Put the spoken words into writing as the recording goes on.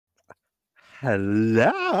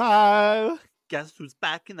Hello. Guess who's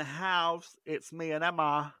back in the house? It's me and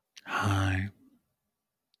Emma. Hi.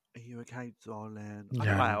 Are you okay, darling? Yeah. I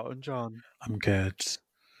got my Elton John. I'm good.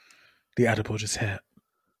 The edible just hit.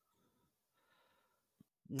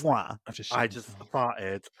 Mwah. I just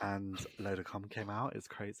farted and a load of cum came out. It's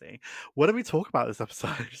crazy. What did we talk about this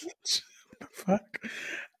episode? What the fuck?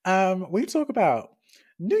 We talk about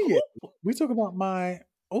New Year. We talk about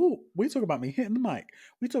we talk about me hitting the mic.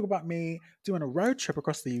 We talk about me doing a road trip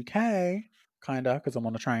across the UK, kinda, because I'm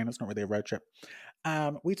on a train. It's not really a road trip.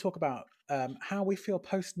 We talk about how we feel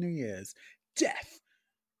post New Year's. Death.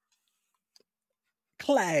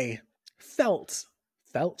 Clay.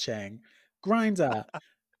 Felching. Grinder.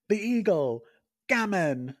 The Eagle.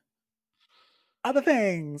 Gammon. Other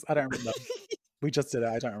things. I don't remember. We just did it.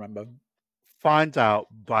 I don't remember. Find out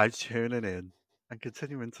by tuning in and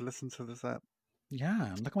continuing to listen to this app.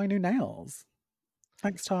 Yeah, look at my new nails.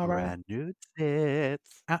 Thanks, Tara. Brand new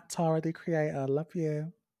tits. At Tara the Creator. Love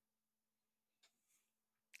you.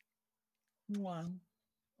 Mwah.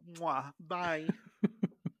 Mwah. Bye.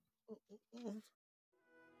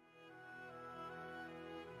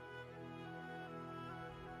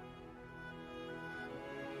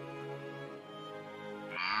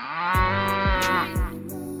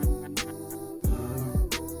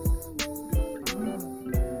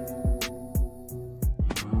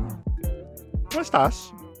 ¿Cómo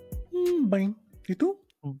estás? Bem. E tu?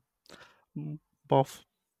 Bof.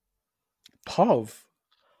 Pov.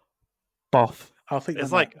 Bof. I think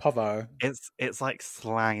It's like like Povo. It's like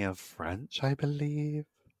slang of French, I believe.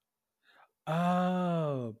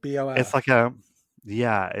 Oh, BOF. It's like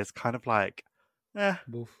it's kind of like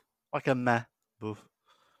Boof. like a meh boof.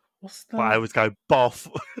 What's that? But I always go boff.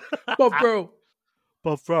 Bof bro.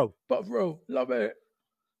 Boff bro. Bof bro. Love it.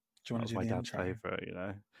 Do you want That's to do my the dad's intro? favourite, you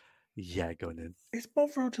know. Yeah, going in. Is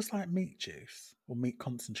Bovril just like meat juice or meat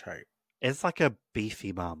concentrate? It's like a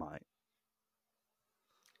beefy Marmite.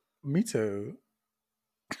 Me too.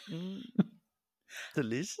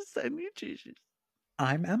 Delicious and nutritious.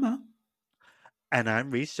 I'm Emma. And I'm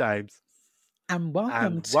Reece James. And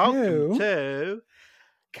welcome to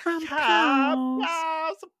Camp House.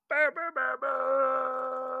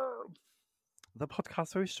 The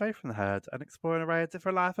podcast where we stray from the herd and explore an array of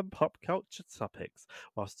different life and pop culture topics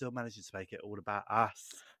while still managing to make it all about us.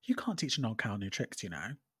 You can't teach an old cow new tricks, you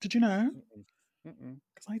know. Did you know?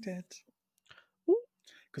 Because I did.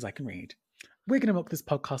 Because I can read. We're going to milk this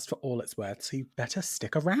podcast for all it's worth, so you better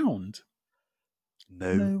stick around.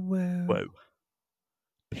 No. Whoa.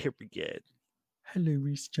 Period. Hello,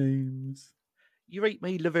 Reece James. You rate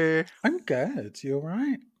me, lover? I'm good. You all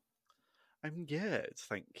right? I'm good,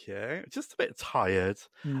 thank you. Just a bit tired.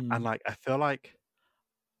 And like, I feel like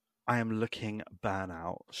I am looking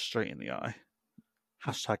burnout straight in the eye.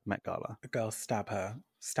 Hashtag Met Gala. A girl, stab her.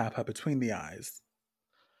 Stab her between the eyes.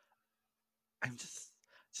 I'm just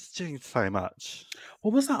doing so much.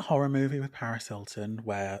 What was that horror movie with Paris Hilton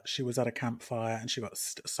where she was at a campfire and she got...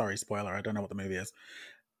 sorry, spoiler. I don't know what the movie is.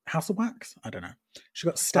 House of Wax? I don't know. She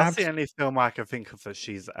got stabbed. That's the only film I can think of that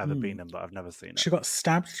she's ever been in, but I've never seen it. She got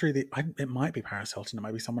stabbed through the... it might be Paris Hilton. It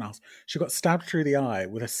might be someone else. She got stabbed through the eye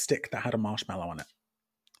with a stick that had a marshmallow on it.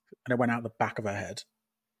 And it went out the back of her head.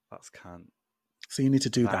 That's cunt. So you need to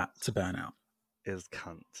do that to burn out. Is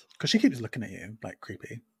cunt. Because she keeps looking at you like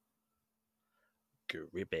creepy.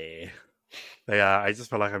 Creepy. But yeah, I just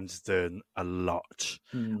feel like I'm just doing a lot.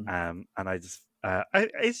 And I just...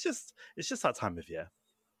 it's just that time of year.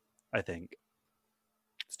 I think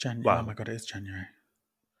it's January. Oh my god, it is January.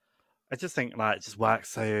 I just think like just work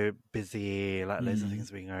so busy, like loads of things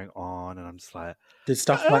have been going on, and I'm just like, did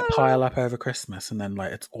stuff like pile up over Christmas and then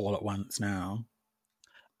like it's all at once now?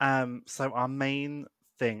 So our main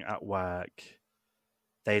thing at work,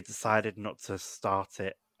 they decided not to start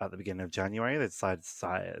it at the beginning of January. They decided to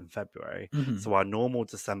start it in February. So our normal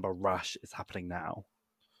December rush is happening now.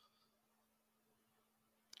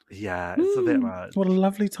 Yeah, it's a bit much. What a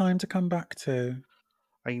lovely time to come back to.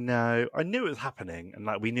 I know. I knew it was happening, and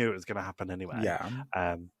like we knew it was going to happen anyway. Yeah.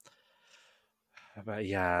 But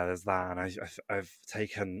yeah, there's that, and I've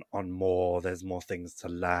taken on more. There's more things to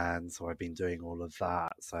learn, so I've been doing all of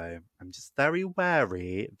that. So I'm just very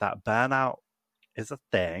wary that burnout is a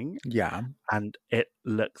thing. Yeah, and it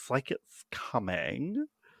looks like it's coming.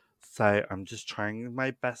 So I'm just trying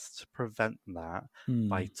my best to prevent that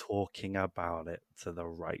by talking about it to the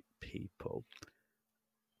right people.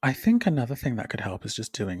 I think another thing that could help is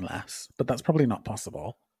just doing less, but that's probably not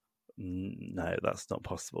possible. No, that's not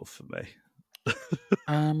possible for me.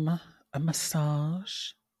 A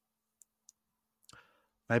massage.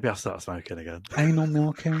 Maybe I'll start smoking again. Anal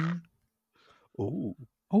milking. Ooh.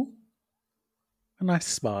 Oh. A nice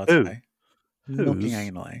spa Who? day. Milking Who's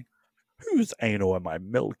anally. whose anal am I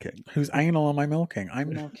milking? Whose anal am I milking?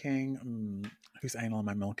 I'm milking. Whose anal am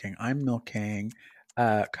I milking? I'm milking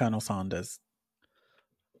Colonel Sanders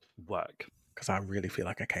Work. because I really feel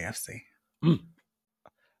like a KFC.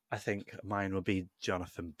 I think mine will be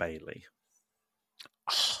Jonathan Bailey.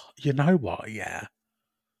 You know what? Yeah.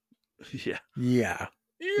 Yeah. Yeah.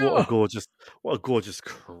 What a gorgeous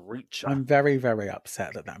creature. I'm very, very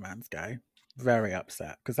upset that man's gay. Very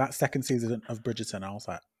upset. Because that second season of Bridgerton, I was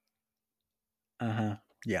like,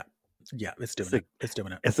 yeah. Yeah, it's doing it. It's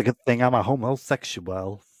doing it. It's a good thing I'm a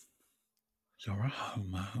homosexual. You're a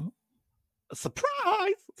homo?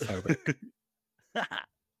 Surprise! Phobic.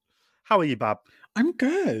 How are you, Bab? I'm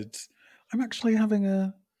good. I'm actually having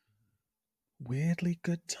a weirdly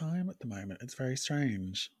good time at the moment. It's very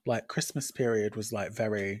strange. Like Christmas period was like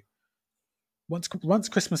very once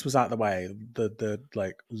Christmas was out of the way, the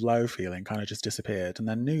like low feeling kind of just disappeared, and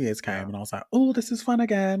then New Year's came, and I was like, "Oh, this is fun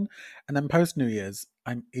again." And then post New Year's,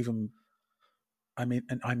 I'm in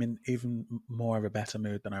even more of a better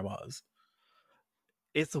mood than I was.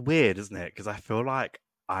 It's weird, isn't it? Because I feel like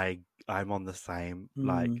I'm on the same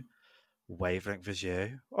like wavelength as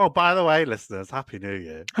you. Oh, by the way, listeners, Happy New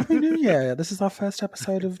Year! Happy New Year! This is our first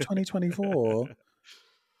episode of 2024.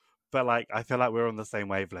 But like, I feel like we're on the same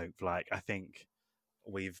wavelength. Like, I think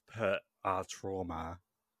we've put our trauma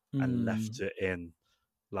and left it in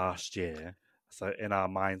last year. So in our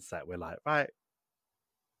mindset, we're like, right,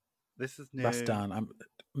 this is new. That's done.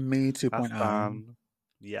 Me 2.0. That's done.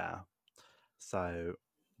 Yeah. So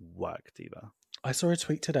work, diva. I saw a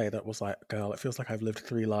tweet today that was like, "Girl, it feels like I've lived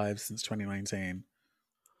 3 lives since 2019,"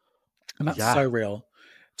 and that's so real.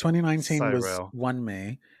 2019 so was real. one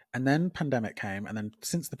me, and then pandemic came, and then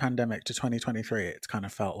since the pandemic to 2023, it's kind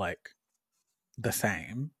of felt like the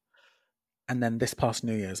same. And then this past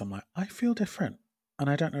New Year's, I'm like, I feel different, and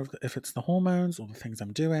I don't know if it's the hormones or the things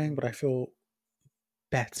I'm doing, but I feel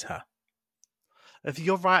better. If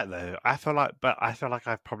you're right though, I feel like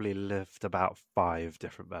I've probably lived about 5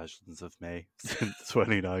 different versions of me since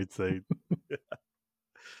 2019.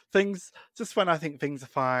 Things just when I think things are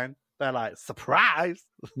fine, they're like surprise.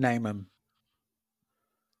 Name them.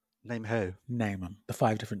 Name who? Name them. The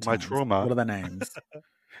 5 different My times. trauma. What are their names?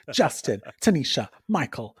 Justin, Tanisha,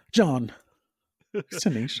 Michael, John. Who's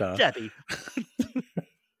Tanisha? Debbie.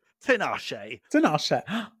 Tinashe.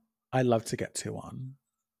 Tinashe. I love to get 2 on.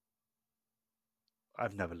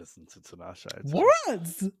 I've never listened to Tinashe. What?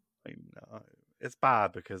 I know. It's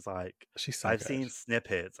bad because like she's so I've good. seen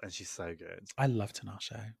snippets and she's so good. I love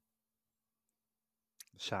Tinashe.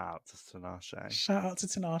 Shout out to Tinashe. Shout out to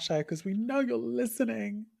Tinashe because we know you're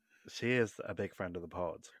listening. She is a big friend of the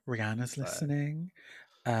pod. Rihanna's listening.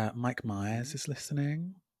 Mike Myers is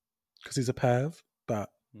listening because he's a perv, but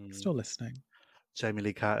still listening. Jamie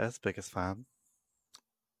Lee Curtis, biggest fan.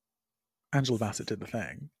 Angela Bassett did the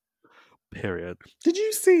thing. Period. Did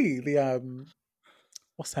you see the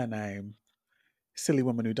what's her name? Silly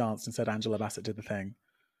woman who danced and said Angela Bassett did the thing.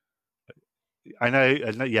 I know.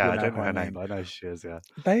 Yeah, I don't know who her I name, mean. but I know she is. Yeah.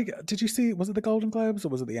 Did you see? Was it the Golden Globes or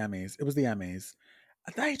was it the Emmys? It was the Emmys.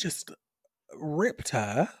 They just ripped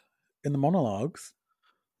her in the monologues.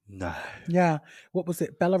 No. Yeah. What was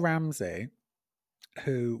it? Bella Ramsey,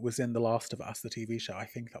 who was in The Last of Us, the TV show. I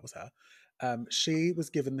think that was her. She was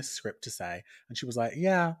given this script to say, and she was like,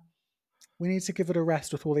 "Yeah, we need to give it a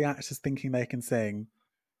rest with all the actors thinking they can sing."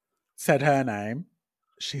 Said her name.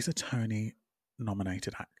 She's a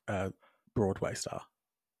Tony-nominated Broadway star.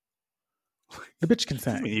 The bitch can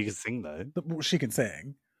sing. I mean, you can sing though. She can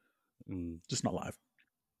sing, just not live.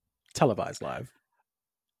 Televised live.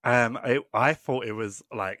 I thought it was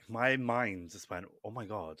like my mind just went, oh my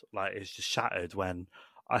god, like it's just shattered when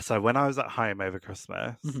I was at home over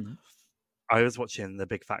Christmas, I was watching the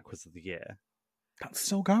Big Fat Quiz of the Year. That's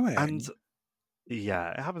still going. And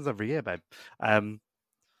yeah, it happens every year, babe. And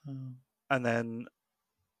then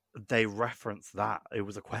they referenced that. It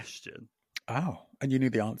was a question. Oh, and you knew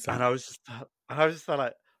the answer. And I was just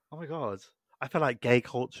like, oh my god. I feel like gay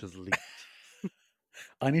culture's leaked.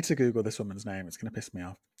 I need to Google this woman's name. It's going to piss me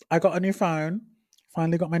off. I got a new phone.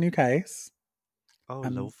 Finally got my new case. Oh,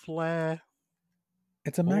 little flare.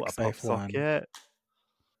 It's a MagSafe one. Socket.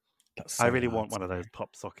 That's so I really want one of those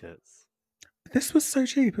pop sockets. This was so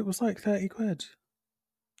cheap. It was like 30 quid.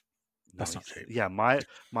 That's not cheap. Yeah, my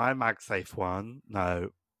MagSafe one. No,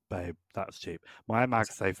 babe, that's cheap. My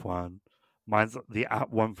MagSafe one. Mine's the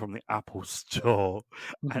one from the Apple Store,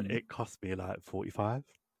 and it cost me like 45.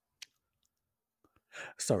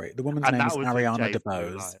 Sorry, the woman's name is Ariana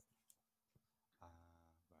DeBose. Right.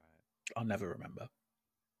 I'll never remember.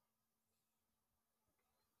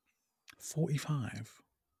 45.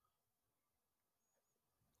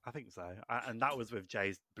 I think so. And that was with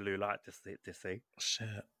Jay's blue light dissy.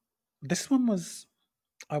 Shit. This one was,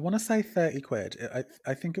 I want to say 30 quid.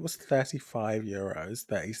 I think it was 35 euros,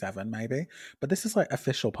 37 maybe. But this is like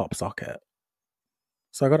official pop socket.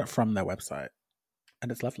 So I got it from their website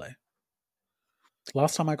and it's lovely.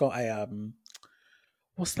 Last time I got a,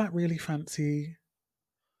 what's that really fancy,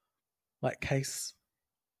 like, case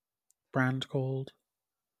brand called?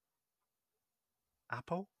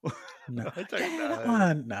 Apple? No. I don't Get that know.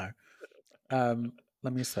 one. No.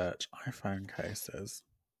 Let me search iPhone cases.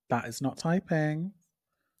 That is not typing.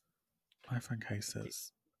 iPhone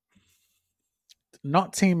cases.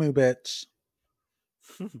 Not Temu, bitch.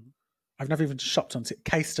 I've never even shopped on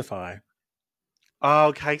Casetify.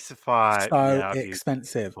 Oh, Casetify. So Yeah, I've used it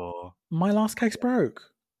expensive. before. My last case broke.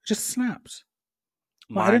 It just snapped.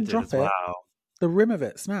 Like, I Mine didn't did drop as it. well. The rim of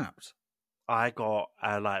it snapped. I got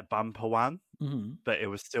a like bumper one, but it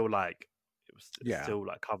was still like still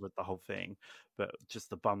like covered the whole thing, but just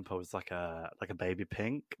the bumper was like a baby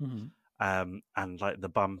pink. And like the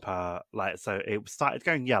bumper, like, so it started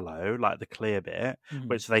going yellow, like the clear bit,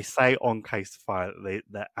 which they say on Casetify that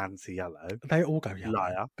they're anti-yellow. They all go yellow.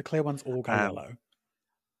 Liar. The clear ones all go yellow.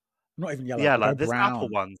 Not even yellow. Yeah, They go like this brown. Apple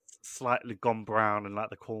one's slightly gone brown in like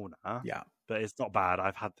the corner. Yeah, but it's not bad.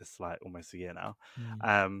 I've had this like almost a year now.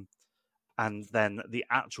 And then the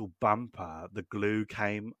actual bumper, the glue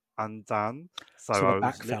came undone, so the I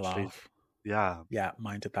back was fell literally, off. yeah,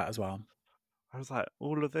 Mine did that as well. I was like,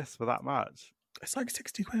 all of this for that much? It's like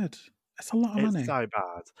 60 quid. It's a lot of It's money. so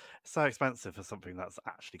bad. It's so expensive for something that's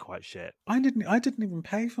actually quite shit. I didn't even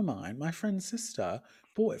pay for mine. My friend's sister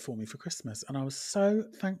bought it for me for Christmas, and I was so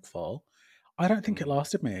thankful. I don't think it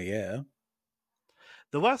lasted me a year.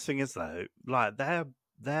 The worst thing is though, like they're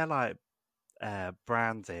like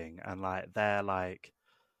branding and like they're like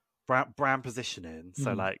brand positioning.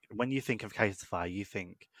 So like when you think of Casetify, you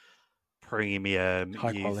think premium,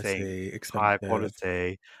 High you think quality, high expensive.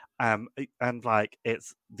 quality, and like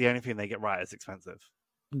it's the only thing they get right is expensive.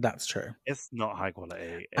 That's true. It's not high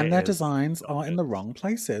quality. And It their is designs not are in good. the wrong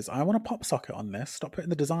places. I want a pop socket on this. Stop putting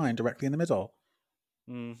the design directly in the middle.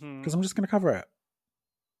 Because I'm just going to cover it.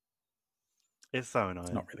 It's so annoying.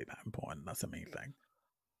 It's not really that important. That's a me thing.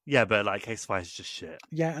 Yeah, but like Casetify is just shit.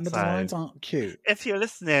 Yeah, and the designs aren't cute. If you're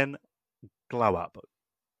listening, glow up.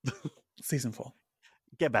 Season 4.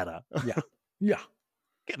 Get better. Yeah. Yeah.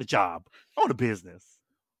 Get a job. Own a business.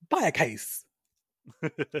 Buy a case.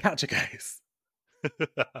 Catch a case.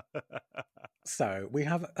 So we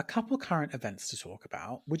have a couple current events to talk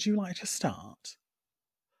about. Would you like to start?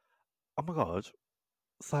 Oh my god.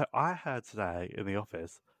 So I heard today in the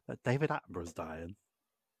office that David Attenborough's dying.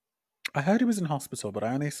 I heard he was in hospital, but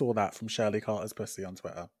I only saw that from Shirley Carter's pussy on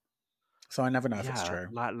Twitter. So I never know if it's true.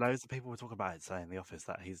 Like loads of people were talking about it today in the office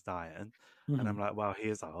that he's dying. And I'm like, well, he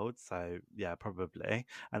is old, so yeah, probably.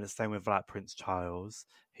 And it's same with like Prince Charles.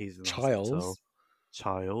 He's in the hospital.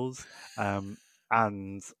 Charles.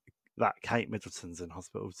 And that Kate Middleton's in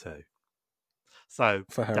hospital too. So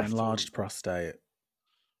for her enlarged prostate.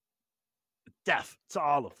 Death to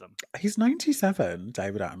all of them. He's 97,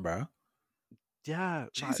 David Attenborough. Yeah.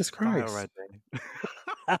 Jesus Christ. Already.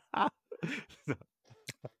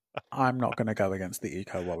 I'm not going to go against the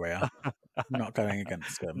eco warrior. I'm not going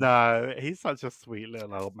against him. No, he's such a sweet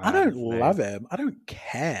little old man. I don't love him. I don't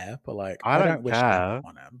care, but like, I don't wish death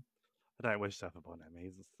upon him. I don't wish death upon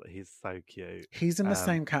him. He's so cute. He's in the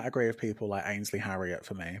same category of people like Ainsley Harriott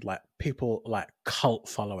for me. Like people like cult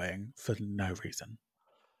following for no reason.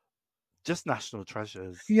 Just national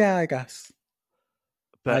treasures. Yeah, I guess.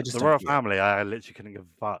 But the royal family, I literally couldn't give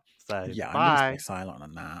a fuck. So yeah, bye. I'm going to stay silent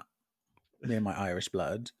on that. Me and my Irish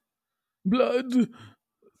blood.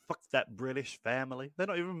 Fuck that British family. They're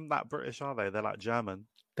not even that British, are they? They're like German.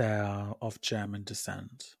 They are of German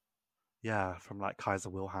descent. Yeah, from like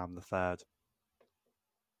Kaiser Wilhelm III.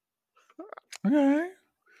 Okay.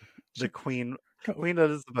 The Queen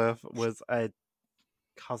Elizabeth was a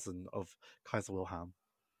cousin of Kaiser Wilhelm.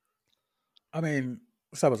 I mean,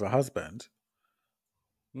 so was her husband.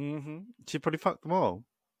 She probably fucked them all.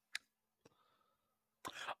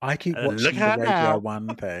 I keep watching the Radio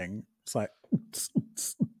 1 thing. It's like,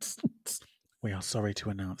 we are sorry to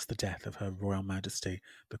announce the death of Her Royal Majesty,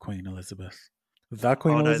 the Queen Elizabeth. The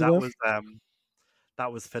Queen Elizabeth?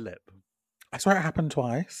 That was Philip. I swear it happened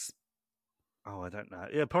twice. Oh, I don't know.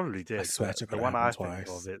 Yeah, probably did. I swear to God, the one I think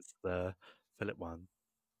of, it's the Philip one.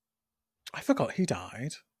 I forgot he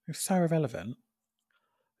died. It was so irrelevant.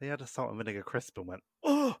 He had a salt and vinegar crisp and went,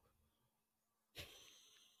 oh!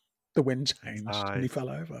 The wind changed and he fell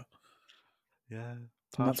over. Yeah.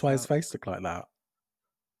 And that's why his face looked like that.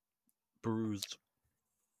 bruised.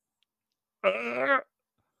 That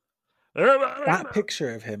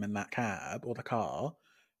picture of him in that cab or the car,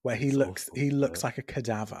 where he looks like a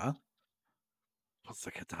cadaver. What's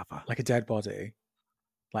a cadaver? Like a dead body,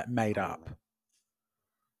 like made up.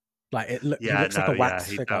 Like he Yeah, looks like a wax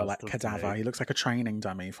he figure, does, like doesn't cadaver. he? He looks like a training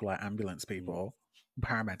dummy for like ambulance people,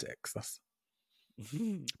 paramedics. That's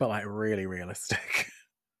but like really realistic.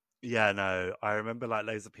 Yeah, no, I remember like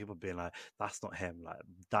loads of people being like, "That's not him. Like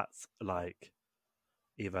that's like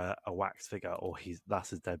either a wax figure or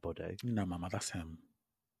that's his dead body." No, mama, that's him.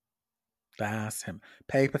 That's him.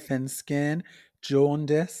 Paper thin skin,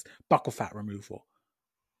 jaundice, buccal fat removal,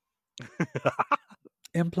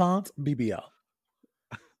 implants, BBL,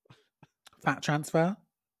 fat transfer,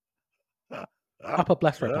 upper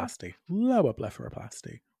blepharoplasty, lower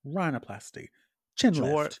blepharoplasty, rhinoplasty, chin Jaw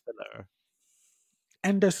lift, filler.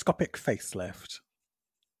 endoscopic facelift.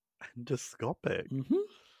 Endoscopic.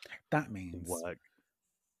 That means Work.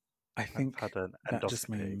 I think I've had an that just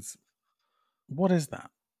endoscopy. means, what is that?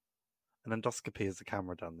 An endoscopy is a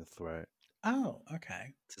camera down the throat Oh,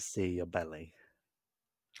 okay. to see your belly,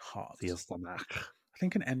 Hot. see your stomach. I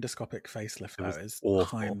think an endoscopic facelift, It though, was is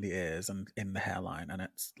awful. behind the ears and in the hairline, and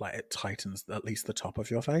it's like it tightens at least the top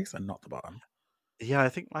of your face and not the bottom. Yeah, I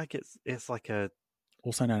think like it's like a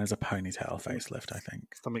Also known as a ponytail facelift, I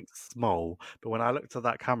think. something small. But when I looked at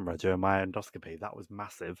that camera during my endoscopy, that was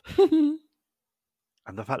massive.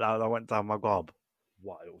 And the fact that I went down my gob,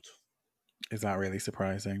 wild. Is that really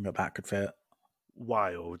surprising that could fit?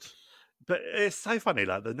 Wild. But it's so funny.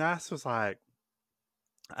 Like the nurse was like,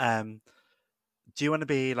 do you want to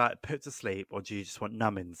be like put to sleep or do you just want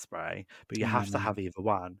numbing spray? But you have to have either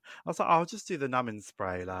one. I was like, I'll just do the numbing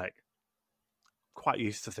spray. Like, quite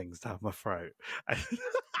used to things down my throat.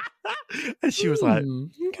 And she was like,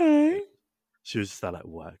 okay. She was just like,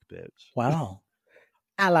 work, bitch. Wow.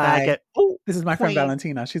 Ally. This is my friend queen.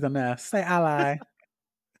 Valentina. She's a nurse. Say ally.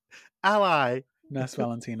 Ally. Nurse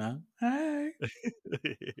Valentina. Hey.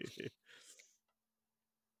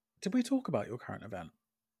 Did we talk about your current event?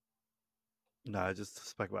 No, I just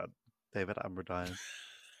spoke about David Amber dying.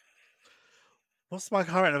 What's my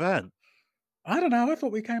current event? I don't know. I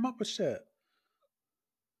thought we came up with shit.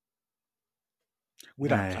 We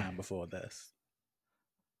don't plan before this.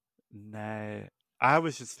 No. I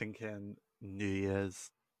was just thinking New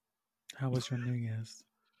Year's. How was your New Year's?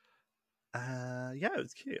 Yeah, it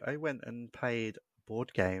was cute. I went and played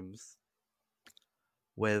board games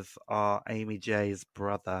with our Amy J's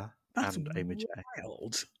brother. That's and Amy J.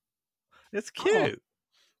 wild. It's cute. Oh.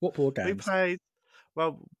 What board games?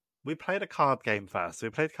 We played a card game first. We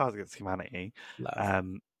played Cards Against Humanity. Love.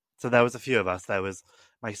 So there was a few of us. There was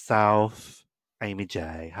myself, Amy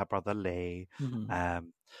J, her brother Lee.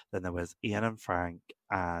 Then there was Ian and Frank,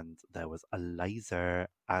 and there was Eliza,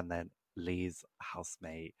 and then Lee's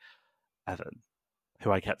housemate, Evan,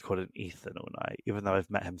 who I kept calling Ethan all night, even though I've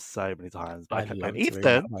met him so many times. But I kept going, Ethan!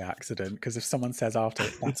 That by accident, because if someone says after,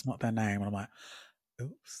 that's not their name, and I'm like,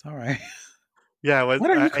 oops, sorry. Yeah, why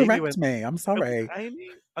don't you correct me? I'm sorry.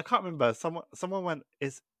 Amy, I can't remember. Someone went,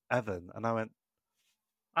 "Is Evan?" And I went,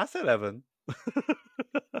 "I said Evan."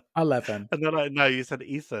 11. And they're like, "No, you said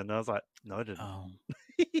Ethan." And I was like, "No, I didn't." Oh.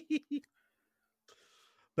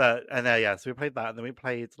 So we played that, and then we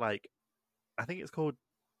played like, I think it's called,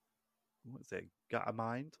 what is it? Got a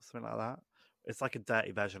Mind or something like that. It's like a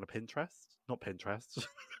dirty version of Pinterest, not Pinterest.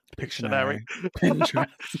 Pictionary. Pinterest.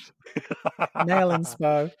 Nail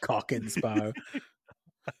inspo, cock inspo.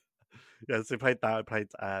 Yeah, so we played that. I played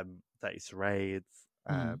Dirty Charades.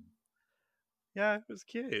 Yeah, it was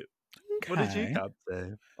cute. Okay. What did you get up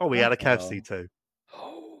to? Oh, we had a KFC too.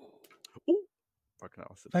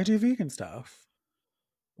 They do vegan stuff?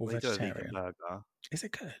 Or we vegetarian? Do a vegan burger. Is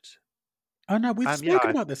it good? Oh no, we've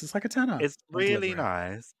spoken about this. It's like a tenner. It's really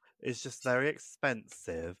nice. It's just very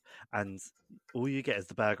expensive, and all you get is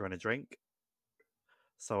the burger and a drink.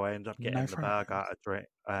 So I ended up getting the burger, a drink.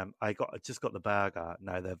 I just got the burger.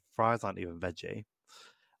 No, the fries aren't even veggie.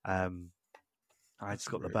 I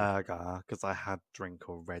just got the burger because I had drink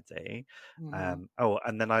already. And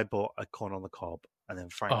then I bought a corn on the cob, and then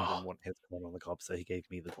Frank didn't want his corn on the cob, so he gave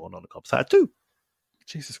me the corn on the cob. So I had two.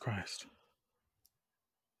 Jesus Christ.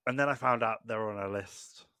 And then I found out they're on a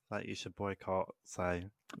list that you should boycott. So,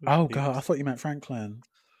 God, I thought you meant Franklin.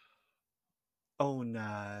 Oh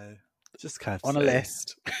no, just KFC. On a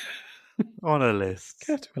list. On a list.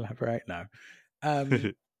 Care to elaborate? No.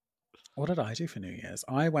 What did I do for New Year's?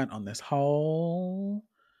 I went on this whole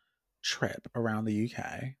trip around the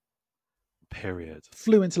UK. Period.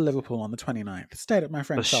 Flew into Liverpool on the 29th. Stayed at my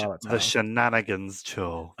friend Charlotte's house. The shenanigans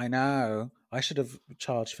tour. I know. I should have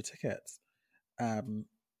charged for tickets.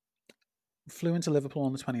 flew into Liverpool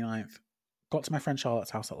on the 29th, got to my friend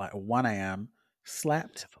Charlotte's house at like 1 a.m.,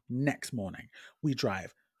 slept. Next morning, we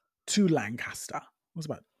drive to Lancaster. It was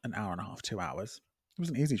about an hour and a half, 2 hours. It was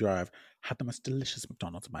an easy drive. Had the most delicious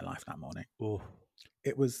McDonald's of my life that morning. Ooh.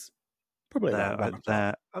 It was probably about 1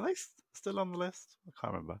 o'clock. Are they still on the list? I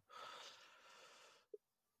can't remember.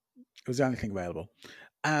 It was the only thing available.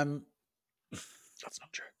 That's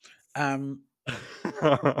not true.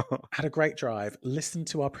 Had a great drive. Listened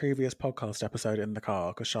to our previous podcast episode in the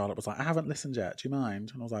car because Charlotte was like, I haven't listened yet. Do you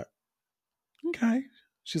mind? And I was like, okay.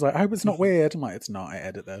 She's like, I hope it's not weird. I'm like, it's not. I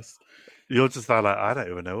edit this. You're just like, I don't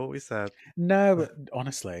even know what we said. No,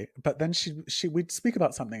 honestly. But then we'd speak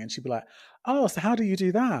about something and she'd be like, oh, so how do you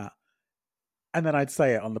do that? And then I'd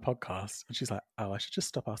say it on the podcast. And she's like, oh, I should just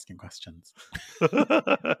stop asking questions.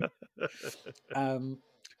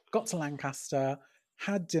 Got to Lancaster,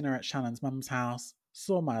 had dinner at Shannon's mum's house,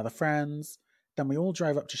 saw my other friends. Then we all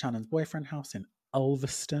drove up to Shannon's boyfriend's house in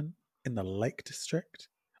Ulverston in the Lake District.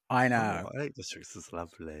 I know. Oh, Lake District is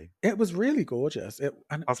lovely. It was really gorgeous.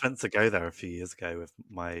 I was meant to go there a few years ago with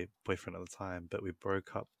my boyfriend at the time, but we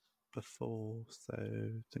broke up before, so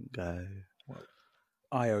didn't go. Well,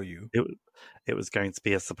 I owe you. It was going to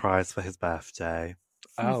be a surprise for his birthday.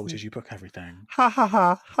 Oh, did you book everything? Ha ha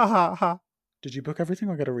ha ha ha ha. Did you book everything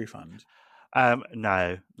or get a refund?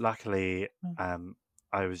 No. Luckily,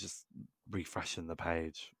 I was just refreshing the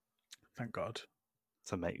page. Thank God.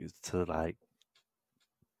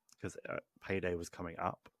 Because payday was coming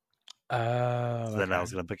up. So then I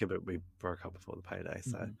was going to book it, but we broke up before the payday.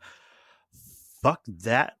 So fuck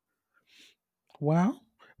that. Well,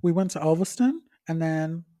 we went to Ulverston and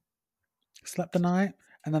then slept the night.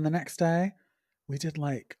 And then the next day, we did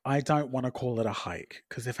I don't want to call it a hike,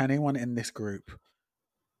 because if anyone in this group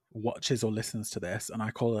watches or listens to this and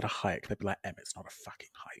I call it a hike, they'd be like, it's not a fucking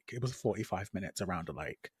hike. It was 45 minutes around a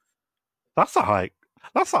lake. That's a hike.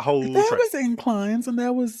 That's a whole There was inclines and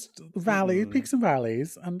there was valleys, peaks and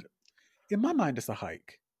valleys. And in my mind, it's a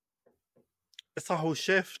hike. It's a whole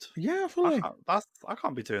shift. Yeah, fully. I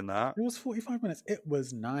can't be doing that. It was 45 minutes. It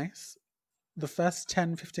was nice. The first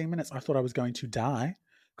 10, 15 minutes, I thought I was going to die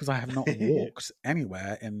because I have not walked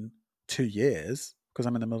anywhere in 2 years because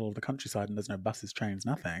I'm in the middle of the countryside and there's no buses, trains,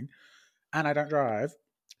 nothing. And I don't drive.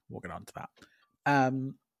 We'll get on to that.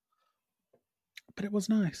 But it was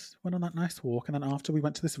nice. Went on that nice walk. And then after we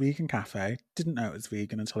went to this vegan cafe. Didn't know it was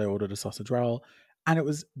vegan until I ordered a sausage roll. And it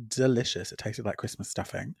was delicious. It tasted like Christmas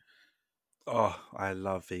stuffing. Oh, I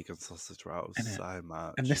love vegan sausage rolls so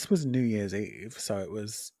much. And this was New Year's Eve. So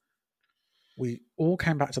we all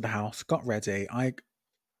came back to the house, got ready.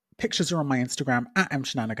 Pictures are on my Instagram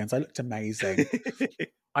 @mshenanigans. I looked amazing.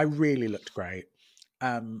 I really looked great.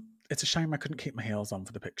 It's a shame I couldn't keep my heels on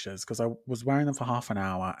for the pictures because I was wearing them for half an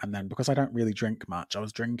hour. And then because I don't really drink much, I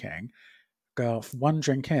was drinking. Girl, one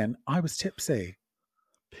drink in, I was tipsy.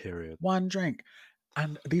 Period. One drink.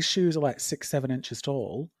 And these shoes are 6-7 inches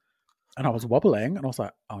tall. And I was wobbling and I was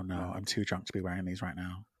like, oh no, I'm too drunk to be wearing these right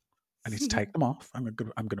now. I need to take them off. I'm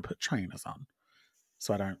going to put trainers on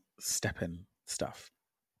so I don't step in stuff.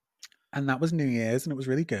 And that was New Year's and it was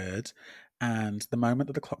really good. And the moment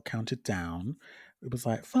that the clock counted down, it was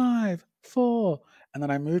 5, 4. And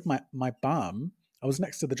then I moved my bum. I was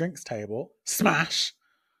next to the drinks table. Smash!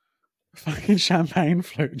 Fucking champagne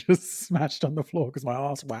flute just smashed on the floor because my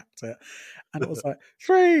ass whacked it. And it was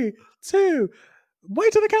 3, 2,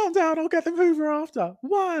 wait till the countdown. I'll get them Hoover after.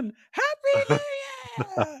 1, Happy New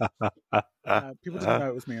Year! People didn't know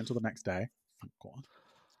it was me until the next day. Thank God.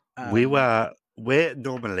 We're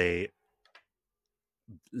normally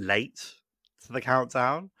late to the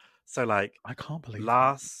countdown, so I can't believe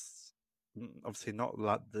obviously not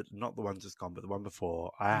the one just gone, but the one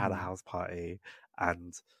before, I had a house party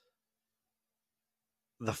and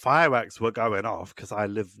the fireworks were going off because I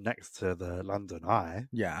live next to the London Eye.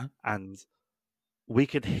 Yeah, and we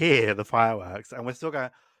could hear the fireworks, and we're still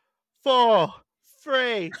going 4,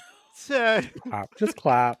 3, 2. Just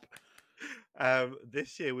clap.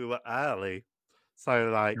 This year we were early,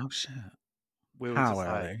 so oh shit. We were How just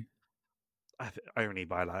early? Only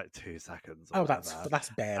by 2 seconds. Oh, that's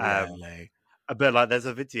barely early. But there's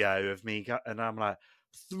a video of me, and I'm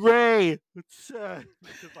 3, 2.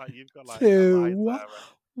 You've got 2,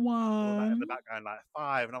 1. In the back going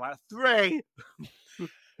 5, and I'm 3.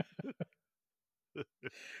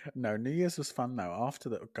 No, New Year's was fun though. After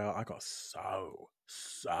that, girl, I got so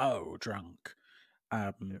drunk.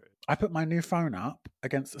 I put my new phone up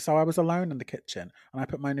against. So I was alone in the kitchen, and I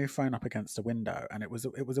put my new phone up against a window, and it was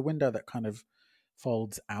a window that kind of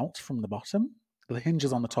folds out from the bottom. The hinge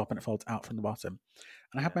is on the top and it folds out from the bottom.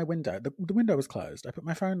 And I had my window. The window was closed. I put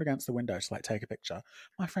my phone against the window to like take a picture.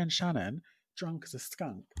 My friend Shannon, drunk as a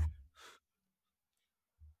skunk,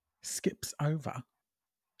 skips over.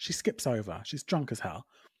 She skips over. She's drunk as hell.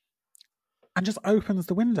 And just opens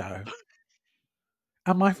the window.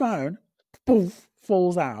 And my phone, poof,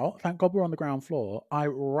 falls out. Thank God we're on the ground floor. I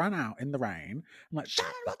ran out in the rain. I'm like,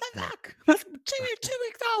 Shannon, what the fuck? That's 2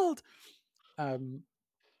 weeks old.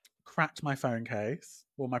 Cracked my phone case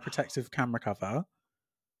or my protective camera cover.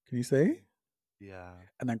 Can you see? Yeah.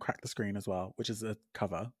 And then cracked the screen as well, which is a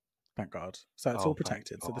cover. Thank God. So it's Oh, all thank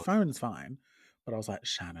protected. So the God. phone's fine. But I was like,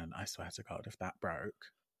 Shannon, I swear to God, if that broke.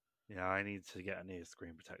 Yeah, I need to get a new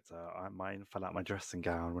screen protector. Mine fell out my dressing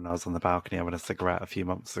gown when I was on the balcony having a cigarette a few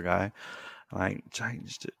months ago. And I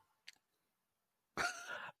changed it.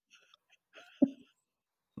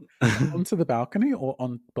 Onto the balcony or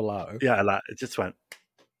on below? Yeah, like it just went.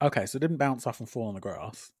 Okay, so it didn't bounce off and fall on the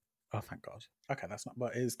grass. Oh, thank God. Okay, that's not,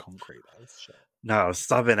 but it is concrete though. It's shit. No, I was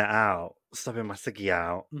stubbing my ciggy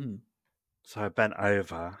out. Mm-hmm. So I bent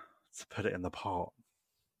over to put it in the pot.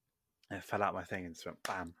 And it fell out my thing and just went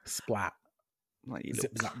bam. Splat. Like, you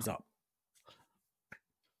Zip, zap, zap.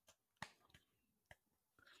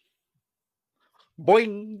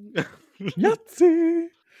 Boing! Yahtzee!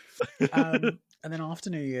 And then after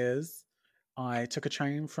New Year's, I took a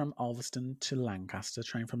train from Ulverston to Lancaster,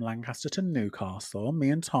 train from Lancaster to Newcastle. Me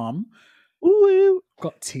and Tom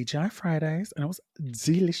got TGI Fridays, and it was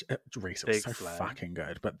delicious. Reese, it was so fucking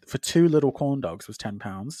good. But for 2 little corn dogs was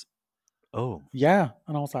 £10. Oh. Yeah.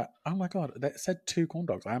 And I was like, oh my God, they said 2 corn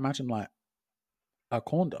dogs. I imagine like a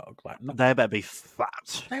corn dog. Like not. They better be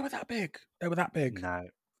fat. They were that big. They were that big. No.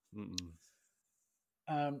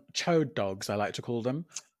 Chode dogs, I like to call them.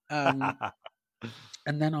 And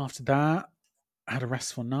then after that, I had a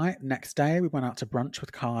restful night. Next day, we went out to brunch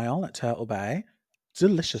with Kyle at Turtle Bay.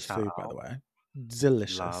 Delicious food, by the way.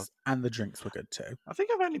 Delicious. Love. And the drinks were good too. I think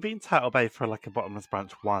I've only been to Turtle Bay for like a bottomless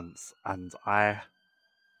brunch once, and I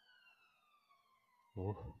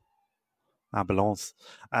belongs.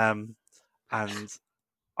 And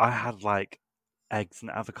I had like eggs and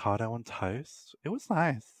avocado on toast. It was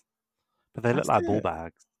nice. But they look like ball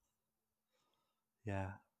bags.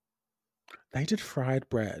 Yeah. They did fried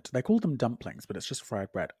bread. They called them dumplings, but it's just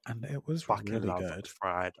fried bread. And it was really love good.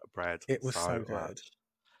 Fried bread. It was so good. Much.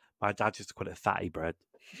 My dad used to call it fatty bread.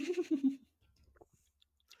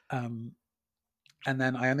 And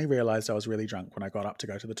then I only realised I was really drunk when I got up to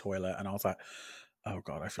go to the toilet, and I was like, oh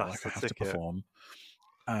God, I feel like I have to perform.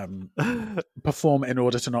 Perform in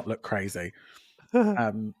order to not look crazy.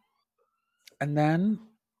 And then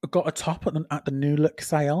I got a top at the New Look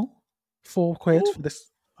sale. £4 for this.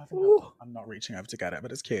 I think I'm not reaching over to get it,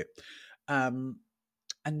 but it's cute. And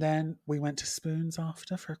then we went to Spoons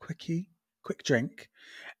after for a quick drink,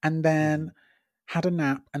 and then had a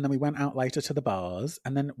nap, and then we went out later to the bars,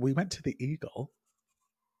 and then we went to the Eagle,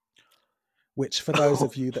 which for those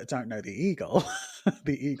of you that don't know the Eagle,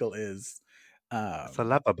 the Eagle is it's a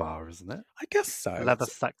leather bar, isn't it? I guess so. A leather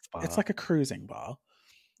sex bar. It's like a cruising bar.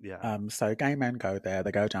 Yeah. So gay men go there,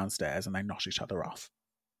 they go downstairs, and they nosh each other off.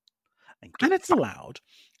 And it's allowed,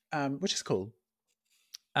 which is cool.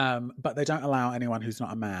 But they don't allow anyone who's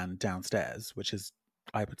not a man downstairs, which is,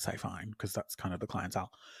 I would say, fine, because that's kind of the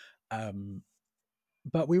clientele.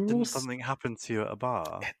 But we were Didn't something happen to you at a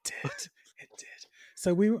bar? It did.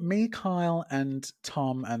 So me, Kyle, and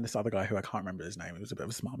Tom, and this other guy who I can't remember his name. He was a bit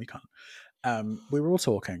of a smarmy cunt. We were all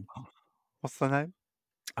talking. What's the name?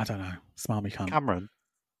 I don't know. Smarmy cunt. Cameron.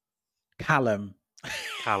 Callum.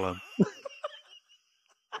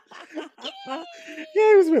 Yeah,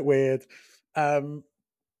 it was a bit weird.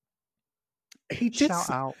 He did shout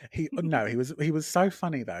out. He was so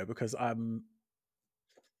funny though, because I don't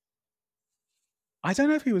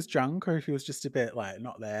know if he was drunk or if he was just a bit like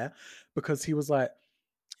not there, because he was like,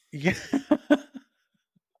 yeah,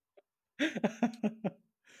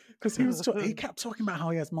 because he kept talking about how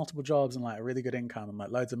he has multiple jobs and like a really good income and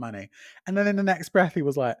like loads of money, and then in the next breath he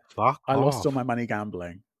was like, I lost all my money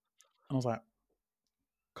gambling, and I was like,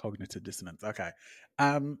 cognitive dissonance. Okay.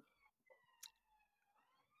 And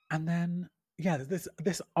then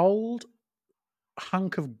this old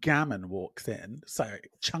hunk of gammon walks in. Sorry,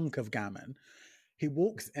 chunk of gammon. He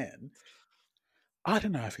walks in. I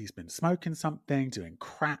don't know if he's been smoking something, doing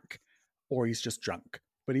crack, or he's just drunk.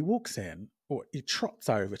 But he walks in, or he trots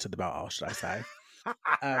over to the bar, should I say.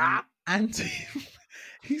 And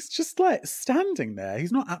he's just like standing there.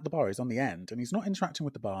 He's not at the bar, he's on the end, and he's not interacting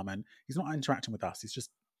with the barman. He's not interacting with us. He's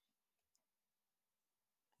just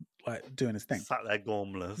like doing his thing. Sat there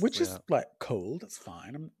gormless. Which is like cool, that's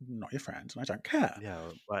fine. I'm not your friend and I don't care. Yeah,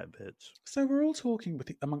 right, bitch. So we're all talking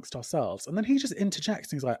amongst ourselves, and then he just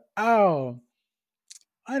interjects and he's like, "Oh,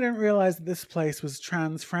 I didn't realize that this place was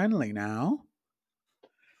trans friendly now."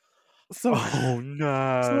 So, Oh so I'm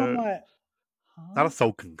no. like, That huh? is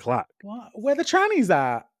so can clack. What? Where the trannies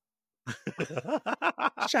at?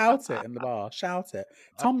 Shout it in the bar. Shout it.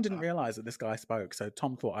 Tom didn't realize that this guy spoke, so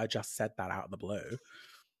Tom thought I just said that out of the blue.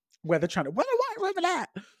 Where the trannies? Where the white women at?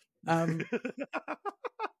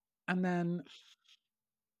 And then,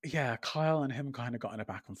 yeah, Kyle and him kind of got in a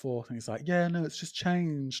back and forth, and he's like, "Yeah, no, it's just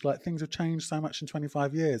changed. Like things have changed so much in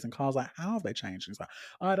 25 years." And Kyle's like, "How have they changed?" And he's like,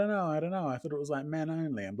 "I don't know. I thought it was like men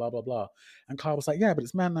only and blah blah blah." And Kyle was like, "Yeah, but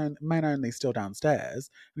it's men only still downstairs."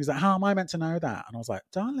 And he's like, "How am I meant to know that?" And I was like,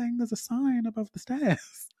 "Darling, there's a sign above the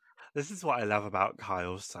stairs." This is what I love about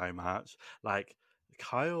Kyle so much. Like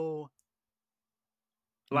Kyle,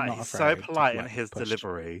 like Not he's so afraid to polite in like his push.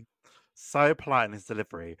 delivery. So polite in his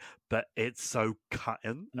delivery, but it's so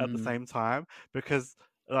cutting at the Mm. same time because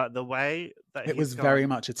like the way that It he's was very gone.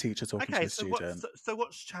 much a teacher talking to Okay, a student. so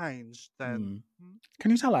what's changed then?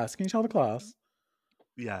 Can you tell us? Can you tell the class?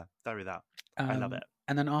 Yeah, tell me that. I love it.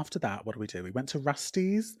 And then after that, what did we do? We went to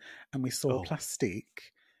Rusty's and we saw Oh,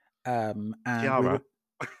 Plastique. And we Kiara. were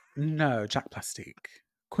no Jack Plastique,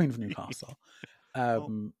 Queen of Newcastle.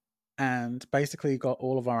 And basically got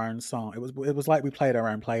all of our own song. It was like we played our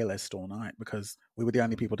own playlist all night because we were the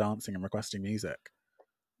only people dancing and requesting music.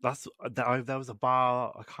 There was a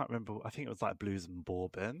bar, I can't remember, I think it was like Blues and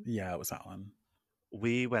Bourbon. Yeah, it was that one.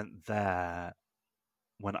 We went there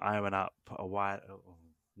when I went up a while,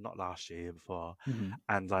 not last year, before,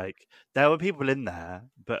 and like there were people in there,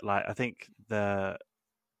 but like I think the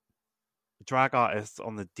drag artist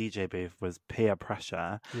on the DJ booth was Peer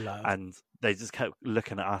Pressure. Love. And they just kept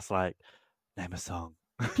looking at us like, name a song.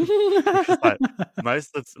 Because like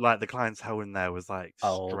most of like the clientele in there was like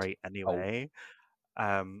straight anyway.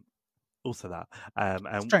 Also that.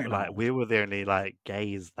 And like we were the only like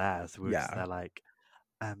gays there, so we were just there like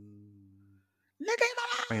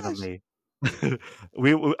rain on me.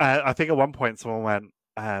 I think at one point someone went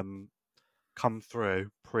come through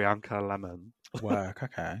Priyanka Lemon. Work,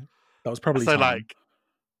 okay. That was probably so Tom. Like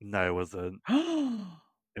no, it wasn't.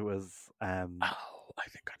 It was oh, I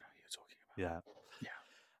think I know who you're talking about.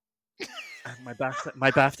 Yeah. And my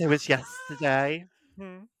birthday was yesterday.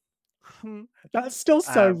 That's still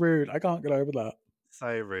so rude. I can't get over that.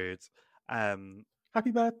 So rude.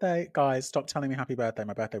 Happy birthday. Guys, stop telling me happy birthday.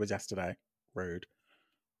 My birthday was yesterday. Rude.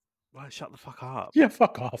 Well, shut the fuck up. Yeah,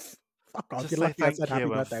 fuck off. Fuck off. Just You're say lucky I said thank happy you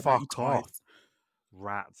and birthday about you fuck off. twice.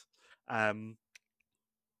 Rat.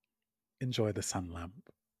 Enjoy the sun lamp.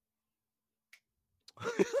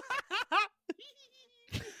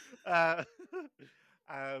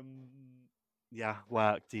 Yeah,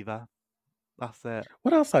 work, diva. That's it.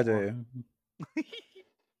 What else I do?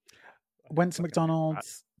 Went to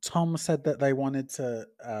McDonald's. Tom said that they wanted to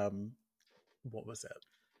what was it?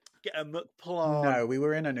 Get a McPlan. No, we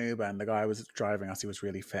were in an Uber and the guy was driving us. He was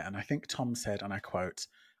really fit. And I think Tom said, and I quote,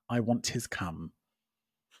 "I want his cum."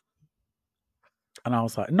 And I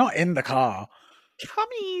was like, not in the car.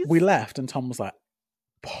 Cummies. We left and Tom was like,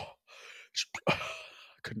 I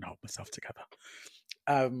couldn't hold myself together.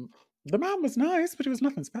 The man was nice, but it was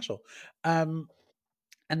nothing special. And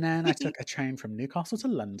then I took a train from Newcastle to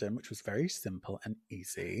London, which was very simple and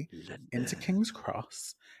easy, into King's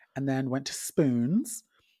Cross, and then went to Spoons.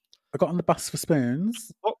 I got on the bus for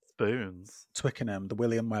Spoons. What Spoons? Twickenham, the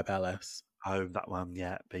William Webb Ellis. Oh, that one,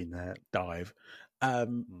 yeah, been there. Dive.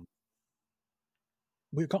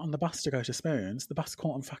 We got on the bus to go to Spoons. The bus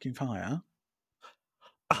caught on fucking fire.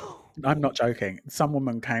 Oh. I'm not joking. Some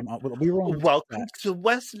woman came up. We were on welcome to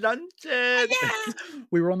West London. Yeah!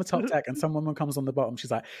 We were on the top deck, and some woman comes on the bottom.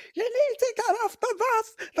 She's like, "You need to get off the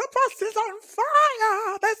bus. The bus is on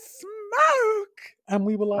fire. There's smoke." And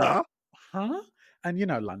we were like, "Huh?" And you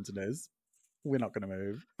know, Londoners, we're not going to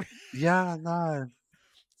move. Yeah, no.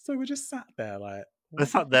 So we just sat there like. They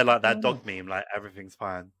sat there like that dog meme, like everything's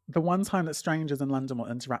fine. The one time that strangers in London will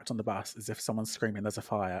interact on the bus is if someone's screaming, "There's a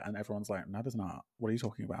fire," and everyone's like, "No, there's not. What are you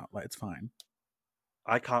talking about? Like, it's fine."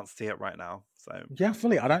 I can't see it right now, so yeah,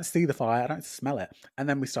 fully. I don't see the fire. I don't smell it. And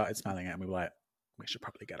then we started smelling it, and we were like, "We should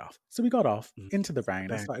probably get off." So we got off into the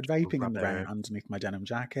rain. I started vaping in the rain underneath my denim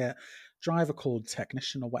jacket. Driver called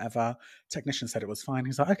technician or whatever. Technician said it was fine.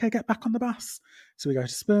 He's like, "Okay, get back on the bus." So we go to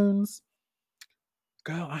Spoons.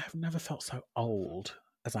 Girl, I have never felt so old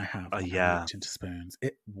as I have when I walked into Spoons.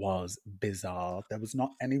 It was bizarre. There was not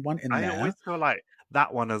anyone in there. I always feel like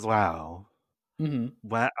that one as well.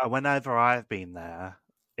 Mm-hmm. Whenever I've been there,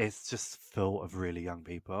 it's just full of really young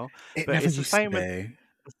people. It But never it's the used to same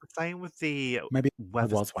with be. the Maybe I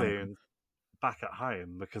was one of them. Weatherspoons back at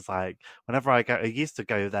home because like whenever I used to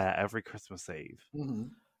go there every Christmas Eve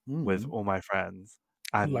with all my friends,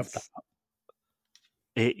 I and love that.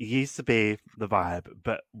 it used to be the vibe.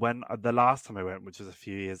 But when the last time I went, which was a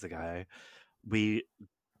few years ago, we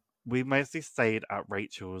mostly stayed at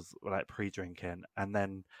Rachel's like pre-drinking,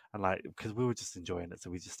 and like because we were just enjoying it,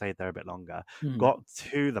 so we just stayed there a bit longer. Got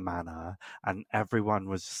to the manor, and everyone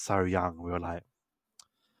was so young. We were like,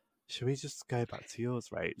 should we just go back to yours,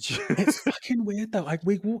 Rach? It's fucking weird though. Like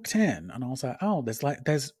we walked in and I was like, oh,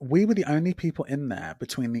 we were the only people in there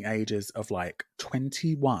between the ages of like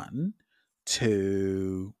 21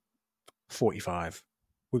 to 45.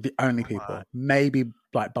 We're the only people. Maybe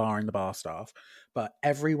like barring the bar staff. But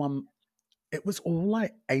everyone, it was all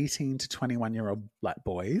like 18 to 21-year-old like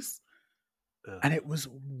boys. And it was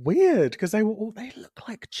weird because they look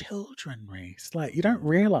like children, Reese. Like you don't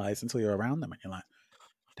realize until you're around them and you're like,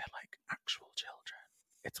 they're like actual children.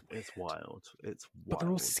 It's weird. It's wild. It's wild. But they're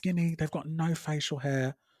all skinny. They've got no facial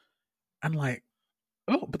hair. And like,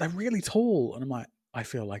 oh, but they're really tall. And I'm like, I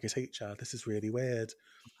feel like a teacher. This is really weird.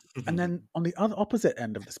 And then on the other opposite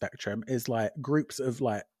end of the spectrum is like groups of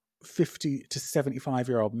like 50 to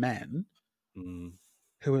 75-year-old men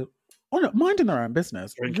who are minding their own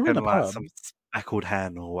business. You're in drinking the like pub. some speckled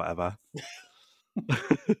hen or whatever.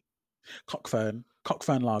 Cockfern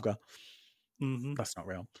lager. That's not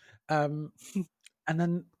real. And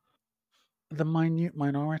then the minute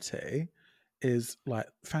minority is like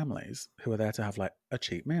families who are there to have like a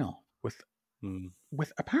cheap meal with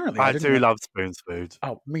apparently I do love Spoon's food.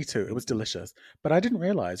 Oh, me too. It was delicious. But I didn't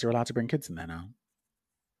realize you're allowed to bring kids in there now.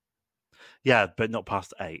 Yeah, but not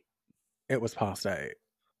past 8. It was past 8.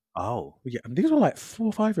 Oh. Yeah, and these were like 4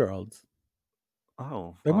 or 5-year-olds.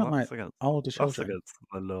 Oh. They weren't like older children. That's against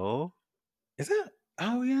the law. Is it?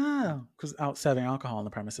 Oh yeah. Because out serving alcohol on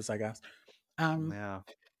the premises, I guess. Yeah.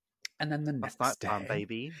 And then the next day,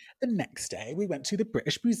 baby. The next day we went to the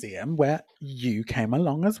British Museum where you came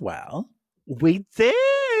along as well. We did.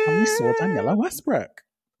 And we saw Daniela Westbrook.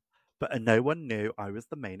 But no one knew I was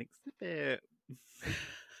the main exhibit.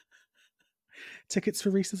 Tickets for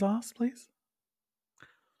Reese's Arse, please.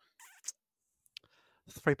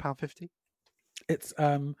 It's £3.50. It's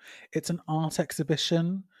an art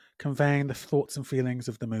exhibition conveying the thoughts and feelings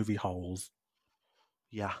of the movie Holes.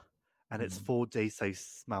 Yeah. And it's 4D, so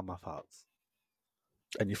smell my farts.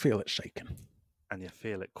 And you feel it shaking. And you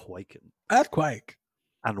feel it quaking. Earthquake.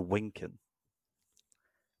 And winking.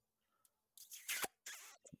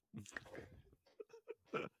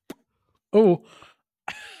 Oh.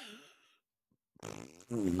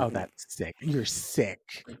 Oh, that's sick. You're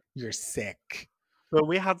sick. You're sick. But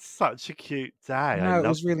we had such a cute day. No, it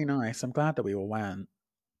was really nice. I'm glad that we all went.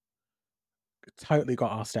 Totally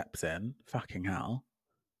got our steps in. Fucking hell.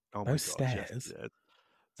 Oh those my gosh, stairs. Yes,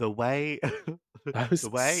 the way those the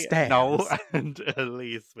way stairs. Noel and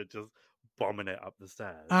Elise were just bombing it up the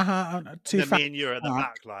stairs. Too me and you are at the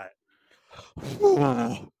back like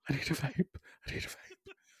I need a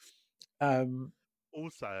vape.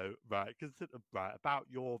 Also, right, consider about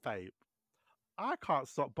your vape. I can't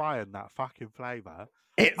stop buying that fucking flavour.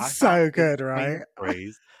 It's so good, right?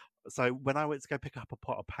 So when I went to go pick up a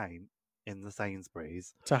pot of paint in the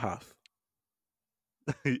Sainsbury's to huff.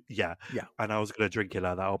 yeah. And I was going to drink it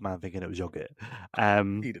like that old man thinking it was yogurt.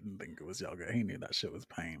 He didn't think it was yogurt. He knew that shit was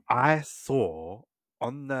paint. I saw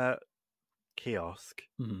on the kiosk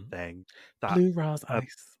thing that Blue Raz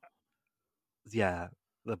Ice. Yeah.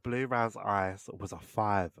 The Blue Raz Ice was a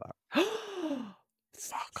 £5.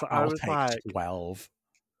 Fuck, so I'll take like 12.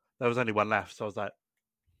 There was only one left, so I was like,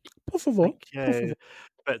 por favor. Thank you.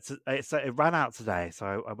 But it ran out today,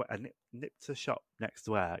 so I nipped to a shop next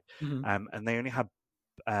to work, and they only had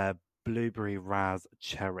blueberry raz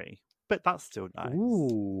cherry, but that's still nice.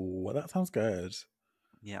 Ooh, well, that sounds good.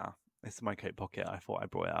 Yeah, it's in my coat pocket. I thought I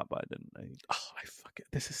brought it out, but I didn't need. Oh, I fuck it.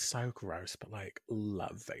 This is so gross, but like,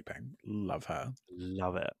 love vaping. Love her.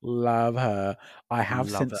 Love it. Love her. I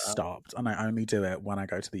have since stopped, and I only do it when I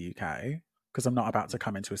go to the UK because I'm not about to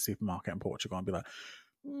come into a supermarket in Portugal and be like,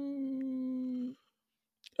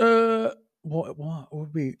 what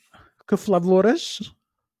would be que flavores?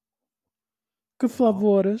 Que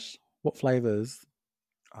flavores? What flavors?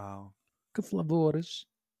 Oh, que flavores?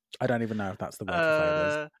 I don't even know if that's the word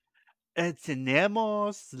for flavors.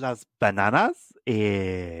 Tenemos las bananas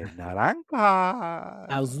y naranja.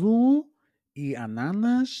 Azul y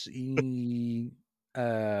ananas y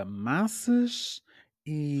masas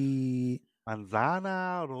y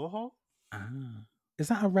manzana rojo. Is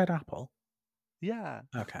that a red apple? Yeah.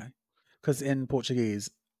 Okay. Because in Portuguese,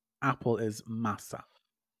 apple is masa,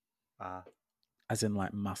 Ah, as in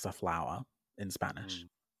like masa flour in Spanish,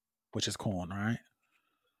 which is corn, right?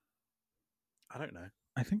 I don't know.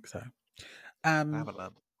 I think so. I haven't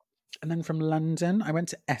learned. And then from London, I went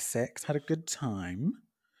to Essex, had a good time.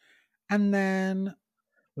 And then,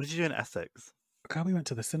 What did you do in Essex? God, we went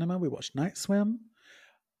to the cinema, we watched Night Swim,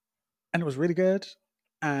 and it was really good.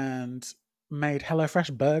 And made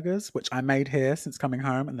HelloFresh burgers, which I made here since coming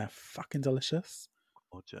home, and they're fucking delicious.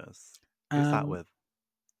 Gorgeous. Who's that with?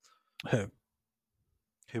 Who?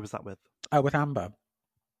 Who was that with? Oh, with Amber.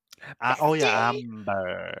 Oh yeah,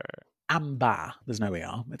 Amber. Amber. There's no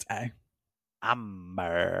ER. It's A.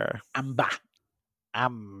 Amber. Amber.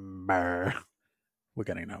 Amber. We're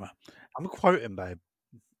getting nowhere. I'm quoting, babe.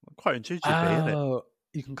 I'm quoting Chuchubi, innit? Oh,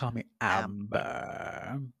 you can call me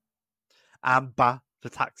Amber. Amber, the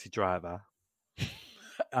taxi driver.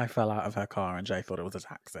 I fell out of her car and Jay thought it was a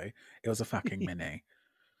taxi. It was a fucking Mini.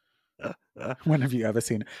 When have you ever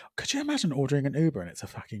seen? Could you imagine ordering an Uber and it's a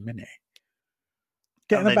fucking Mini?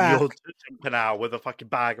 Get in the back. You're jumping out with a fucking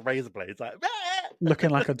bag of razor blades, like looking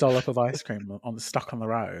like a dollop of ice cream stuck on the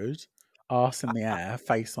road, arse in the air,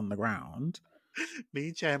 face on the ground.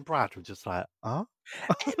 Me, Jay, and Brad were just like, huh?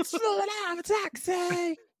 It's falling out of a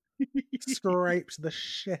taxi. Scraped the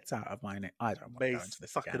shit out of my neck. I don't want to go into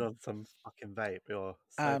this stuck again. it on some fucking vape. You're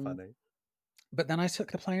so funny. But then I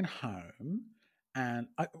took the plane home and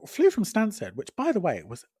I flew from Stansted, which, by the way,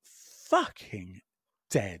 was fucking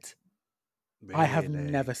dead. Really? I have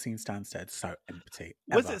never seen Stansted so empty.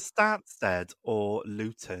 Was it Stansted or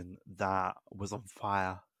Luton that was on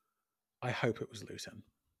fire? I hope it was Luton.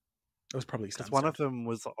 It was probably Stansted. Because one of them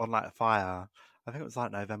was on like fire. I think it was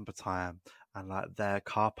like November time, and like their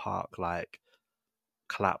car park like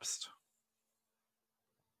collapsed.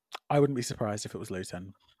 I wouldn't be surprised if it was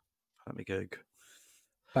Luton. Let me Google.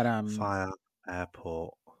 But fire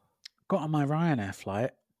airport. Got on my Ryanair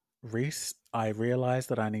flight, Reese. I realised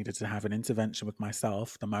that I needed to have an intervention with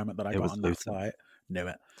myself the moment that I got on that flight. Knew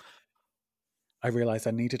it. I realised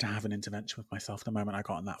I needed to have an intervention with myself the moment I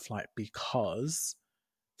got on that flight because,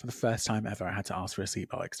 for the first time ever, I had to ask for a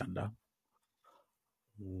seatbelt extender.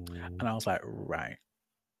 And I was like, right.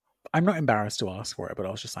 I'm not embarrassed to ask for it, but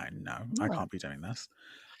I was just like, no, I can't be doing this.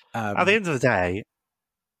 At the end of the day,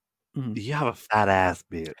 you have a fat ass,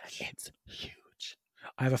 bitch. It's huge.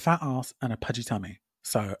 I have a fat ass and a pudgy tummy.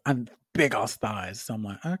 So, and big ass thighs. So I'm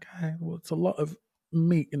like, okay, well, it's a lot of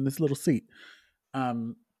meat in this little seat.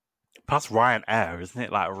 Plus Ryanair, isn't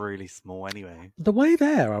it like really small anyway? The way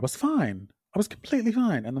there, I was fine. I was completely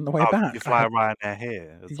fine. And then the way back. You fly Ryanair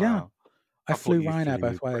here as well? I flew Ryanair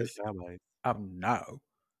both ways. No.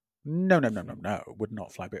 No. Would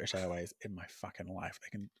not fly British Airways in my fucking life. They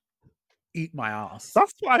can eat my ass.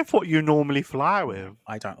 That's what I thought you normally fly with. No,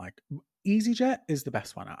 I don't like. EasyJet is the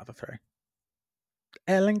best one out of the three.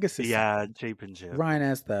 Aer Lingus is second. Cheap and cheap.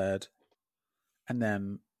 Ryanair's third. And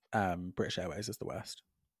then British Airways is the worst.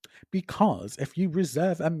 Because if you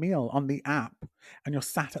reserve a meal on the app and you're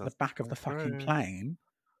sat at the back of the fucking plane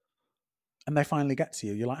and they finally get to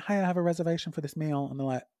you, you're like, hey, I have a reservation for this meal. And they're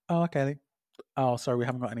like, oh, okay. Oh, sorry, we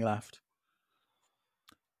haven't got any left.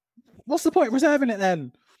 What's the point of reserving it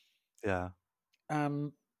then? Yeah.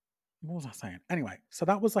 What was I saying? Anyway, so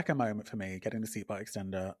that was like a moment for me getting the seatbelt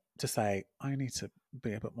extender to say, I need to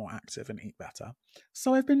be a bit more active and eat better.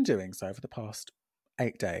 So I've been doing so for the past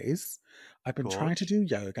 8 days. I've been trying to do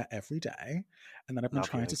yoga every day. And then I've been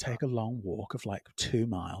trying to take a long walk of like 2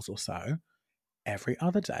 miles or so every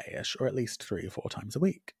other day-ish, or at least 3 or 4 times a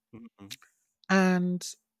week. Mm-hmm. And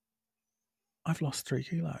I've lost 3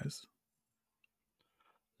 kilos.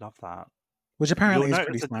 Love that. Which apparently is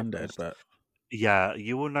pretty standard, but... Yeah,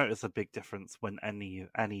 you will notice a big difference when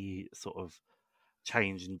any sort of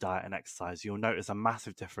change in diet and exercise. You'll notice a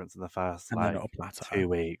massive difference in the first like 2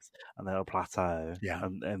 weeks, and then it'll plateau. Yeah,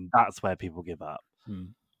 and that's where people give up.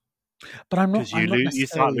 But I'm not. Because you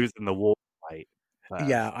start losing the water weight. First.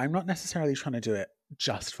 Yeah, I'm not necessarily trying to do it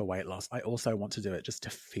just for weight loss. I also want to do it just to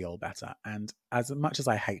feel better. And as much as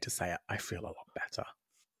I hate to say it, I feel a lot better.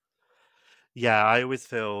 Yeah, I always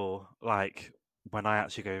feel like when I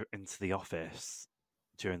actually go into the office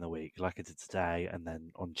during the week, like I did today and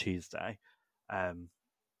then on Tuesday,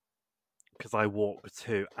 because I walk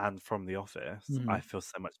to and from the office, I feel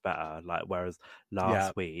so much better. Like, whereas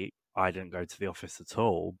last week, I didn't go to the office at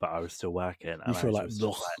all, but I was still working. And you feel I just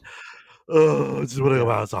oh, I just want to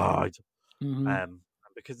go outside. And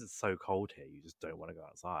because it's so cold here, you just don't want to go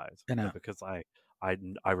outside. But because I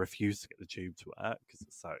refuse to get the tube to work because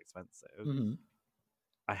it's so expensive,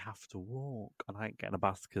 I have to walk, and I ain't getting a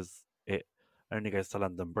bus because it only goes to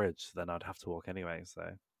London Bridge. So then I'd have to walk anyway. So,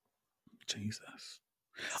 Jesus,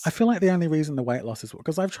 I feel like the only reason the weight loss is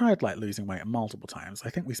because I've tried like losing weight multiple times. I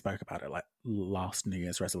think we spoke about it like last New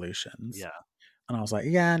Year's resolutions. Yeah. And I was like,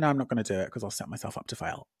 yeah, no, I'm not going to do it because I'll set myself up to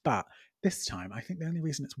fail. But this time, I think the only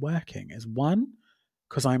reason it's working is one,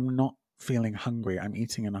 because I'm not feeling hungry. I'm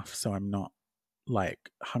eating enough so I'm not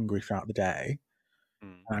like hungry throughout the day.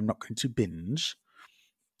 Mm. And I'm not going to binge.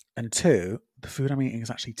 And two, the food I'm eating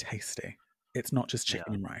is actually tasty. It's not just chicken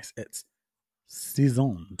Yeah. and rice, it's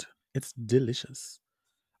seasoned. It's delicious.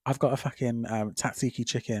 I've got a fucking tzatziki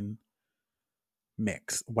chicken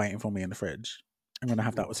mix waiting for me in the fridge. I'm going to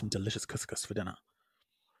have that with some delicious couscous for dinner.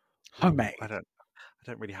 Ooh, Homemade. I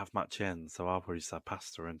don't really have much in, so I'll probably just have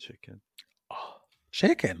pasta and chicken. Oh,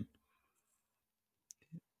 chicken?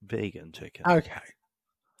 Vegan chicken. Okay.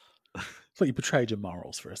 Thought you betrayed your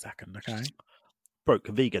morals for a second, okay? Broke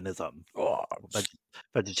veganism. Oh,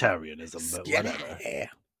 Vegetarianism, but whatever. yeah.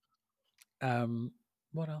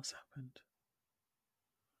 What else happened?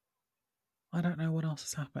 I don't know what else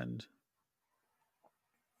has happened.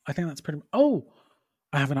 I think that's pretty. Oh,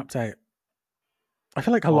 I have an update. I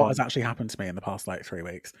feel like a lot has actually happened to me in the past like 3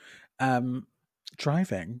 weeks.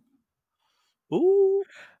 Driving. Ooh.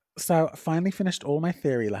 So I finally finished all my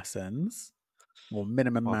theory lessons, or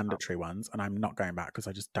minimum Well, mandatory ones, and I'm not going back because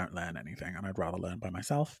I just don't learn anything, and I'd rather learn by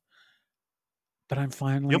myself. But I'm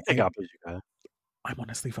finally. you'll pick up as you go. I'm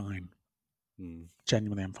honestly fine. Mm.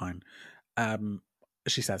 Genuinely, I'm fine.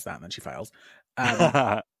 She says that and then she fails.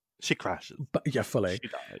 She crashes. But yeah, fully. She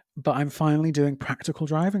died. But I'm finally doing practical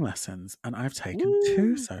driving lessons, and I've taken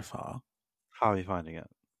 2 so far. How are you finding it?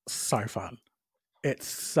 So fun. It's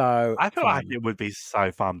so I feel fun. like it would be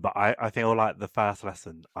so fun, but I feel like the first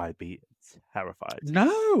lesson I'd be terrified.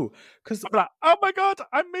 No, because I'm like, oh my god,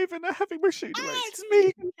 I'm moving a heavy machinery. It's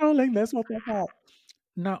me controlling this. What the fuck?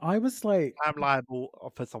 No, I was like, I'm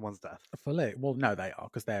liable for someone's death. fully. Well, no, they are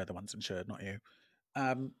because they're the ones insured, not you.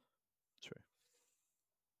 True.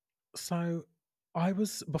 So I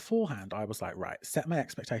was beforehand. I was like, right, set my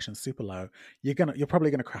expectations super low. You're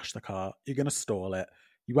probably gonna crash the car. You're gonna stall it.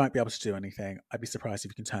 You won't be able to do anything. I'd be surprised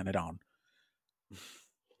if you can turn it on.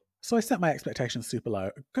 So I set my expectations super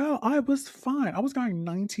low. Girl, I was fine. I was going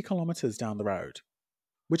 90 kilometers down the road,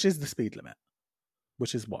 which is the speed limit,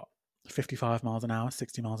 which is what, 55 miles an hour,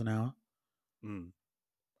 60 miles an hour. Mm.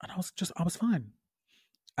 And I was fine.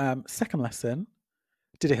 Second lesson,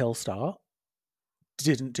 did a hill start,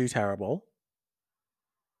 didn't do terrible.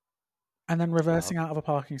 And then reversing out of a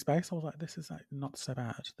parking space, I was like, this is like not so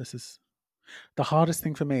bad. This is the hardest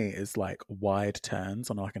thing for me is like wide turns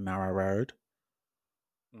on like a narrow road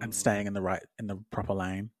and staying in the proper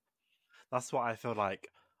lane. That's what I feel like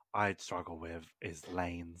I'd struggle with is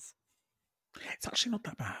lanes. It's actually not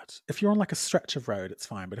that bad. If you're on like a stretch of road, it's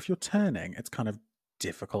fine. But if you're turning, it's kind of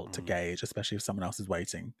difficult to gauge, especially if someone else is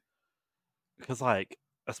waiting. Because like,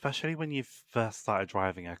 especially when you first started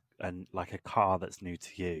driving a car that's new to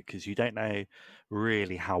you, because you don't know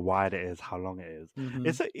really how wide it is, how long it is. Mm-hmm.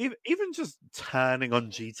 It's even just turning on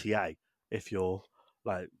GTA if you're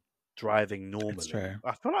like driving normally. It's true.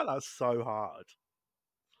 I feel like that's so hard.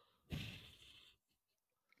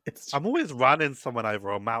 I'm always running someone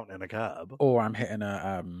over a mountain in a curb, or I'm hitting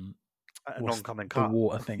an oncoming the car.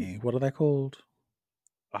 water thingy. What are they called?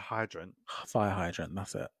 A hydrant. Fire hydrant.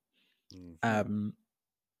 That's it. Mm-hmm.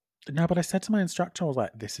 No, but I said to my instructor, I was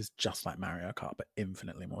like, this is just like Mario Kart, but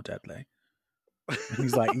infinitely more deadly. And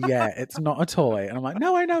he's like, yeah, it's not a toy. And I'm like,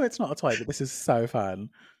 no, I know it's not a toy, but this is so fun.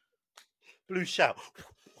 Blue shell.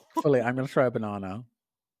 Fully, I'm going to throw a banana.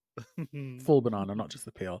 Full banana, not just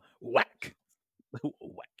the peel. Whack.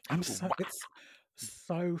 It's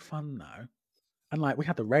so fun though. And like, we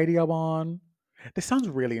had the radio on. This sounds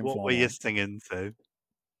really informal. What were you singing to?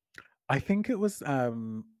 I think it was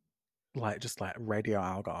just like Radio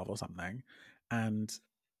Algarve or something. And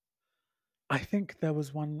I think there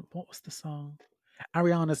was one, what was the song?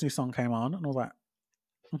 Ariana's new song came on, and I was like,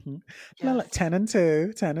 mm-hmm. Yes. Like 10 and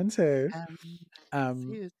 2, 10 and 2.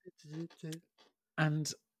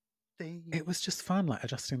 And it was just fun, like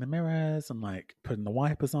adjusting the mirrors and like putting the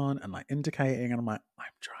wipers on and like indicating. And I'm like, I'm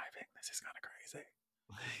driving. This is kind of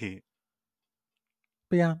crazy.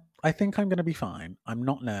 But yeah, I think I'm going to be fine. I'm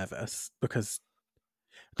not nervous because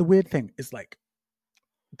the weird thing is like,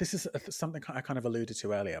 this is something I kind of alluded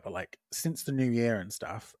to earlier, but like since the new year and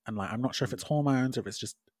stuff, and like I'm not sure if it's hormones or if it's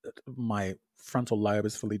just my frontal lobe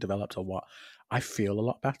is fully developed or what, I feel a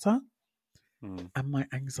lot better. And my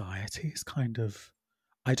anxiety is kind of,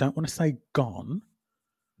 I don't want to say gone,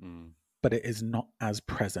 but it is not as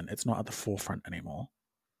present. It's not at the forefront anymore.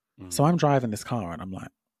 So I'm driving this car and I'm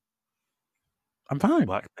like, I'm fine.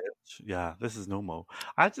 Black bitch. Yeah, this is normal.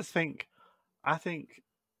 I think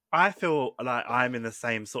I feel like I'm in the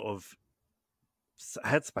same sort of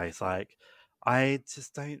headspace. Like, I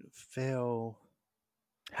just don't feel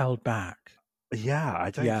held back. Yeah,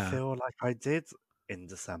 I don't Yeah. feel like I did in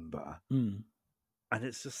December. Mm. And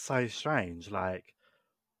it's just so strange. Like,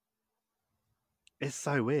 it's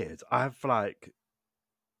so weird. I've like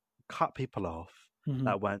cut people off Mm-hmm.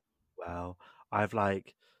 that went well. I've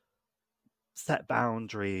like set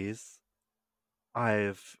boundaries.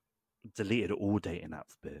 I've deleted all dating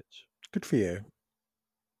apps, bitch. Good for you.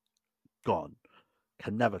 Gone.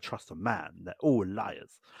 Can never trust a man. They're all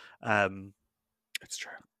liars. It's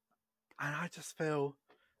true. And I just feel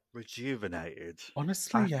rejuvenated.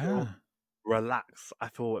 Honestly, I yeah. feel relaxed. I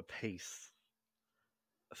feel at peace.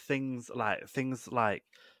 Things like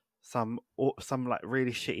some like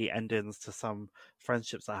really shitty endings to some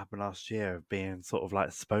friendships that happened last year have been sort of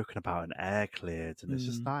like spoken about and air cleared, and it's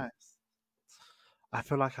just nice. I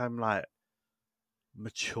feel like I'm like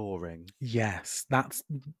maturing. Yes, that's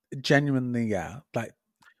genuinely, yeah. Like,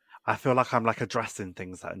 I feel like I'm like addressing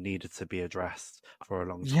things that needed to be addressed for a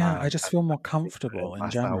long yeah, I time. just And feel more actually putting comfortable in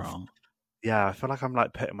myself, general. yeah, I feel like I'm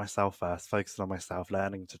like putting myself first, focusing on myself,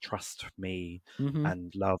 learning to trust me Mm-hmm.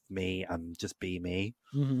 and love me and just be me.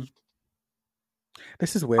 Mm-hmm.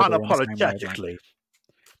 This is weird. We're on the same wavelength. Unapologetically.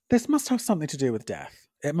 This must have something to do with death.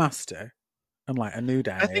 It must do. And like a new I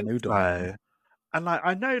day, a think new dawn. so. And like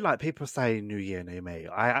I know like people say new year, new me.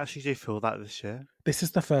 I actually do feel that this year. This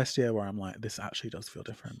is the first year where I'm like, this actually does feel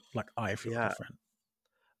different. Like, I feel Yeah. different.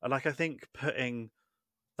 And like I think putting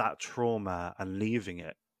that trauma and leaving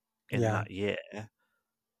it in Yeah. that year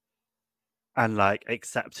and like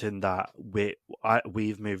accepting that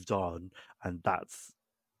we've moved on and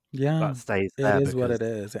Yeah. that stays It there is what because it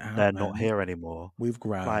is. It they're not happened. here anymore. We've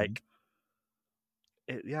grown. Like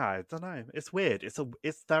yeah, I don't know. It's weird. It's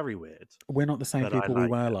very weird. We're not the same But I people we like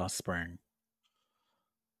were it. last spring.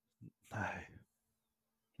 No.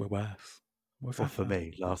 We're worse. We're Well, for fatter.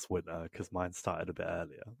 me, last winter, because mine started a bit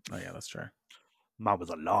earlier. Oh, yeah, that's true. Mine was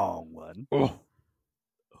a long one. Oh.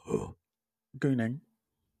 Oh. Gooning.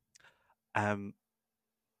 Oh,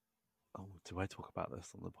 do I talk about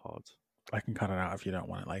this on the pod? I can cut it out if you don't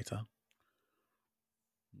want it later.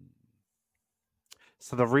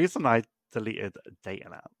 So the reason I deleted dating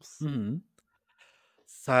apps. Mm-hmm.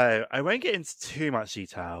 So I won't get into too much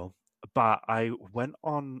detail, but I went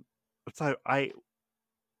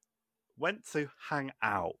to hang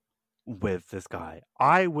out with this guy.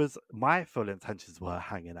 My full intentions were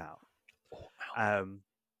hanging out.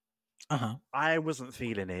 Uh-huh. I wasn't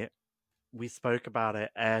feeling it. We spoke about it,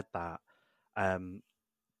 aired that.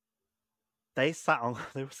 They were sat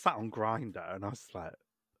on Grinder, and I was like,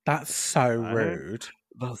 That's so "No, rude.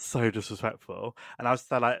 that's so disrespectful." And I was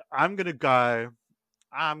there like, "I'm gonna go.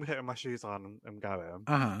 I'm putting my shoes on. I'm going."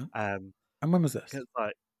 Uh-huh. Um, And when was this? Cause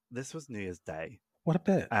like this was New Year's Day. What a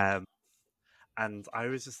bitch. And I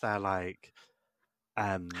was just there like,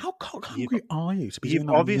 How cock you've hungry are you to be you've doing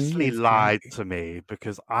that on New obviously Year's Day? lied to me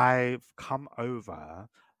because I've come over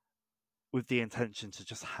with the intention to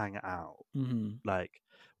just hang out. Mm-hmm. Like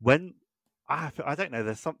when I don't know,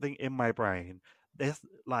 there's something in my brain. There's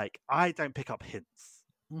like I don't pick up hints.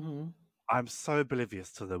 Mm-hmm. I'm so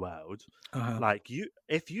oblivious to the world. Uh-huh. Like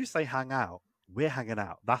if you say hang out, we're hanging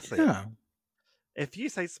out. That's it. Yeah. If you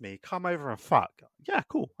say to me, come over and fuck, yeah,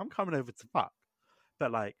 cool. I'm coming over to fuck.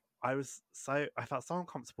 But like I felt so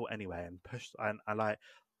uncomfortable anyway and I like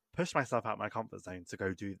pushed myself out of my comfort zone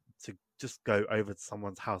to just go over to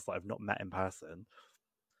someone's house that I've not met in person.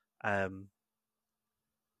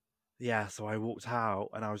 Yeah, so I walked out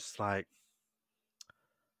and I was just like,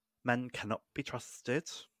 men cannot be trusted.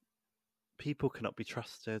 People cannot be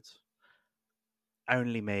trusted.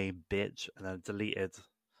 Only me, bitch. And I deleted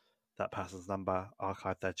that person's number,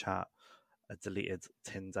 archived their chat. I deleted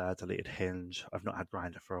Tinder, deleted Hinge. I've not had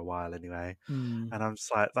Grindr for a while anyway. Mm. And I'm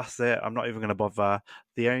just like, that's it. I'm not even going to bother.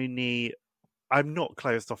 I'm not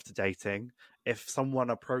closed off to dating. If someone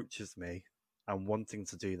approaches me and wanting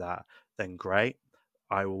to do that, then great.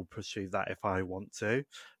 I will pursue that if I want to.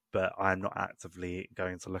 But I'm not actively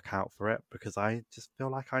going to look out for it because I just feel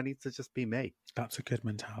like I need to just be me. That's a good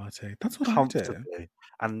mentality. That's what I do. Comfortably.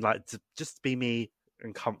 And like to just be me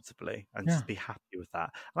and comfortably and Yeah. just be happy with that.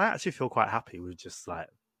 And I actually feel quite happy with just like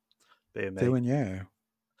being me. Doing you.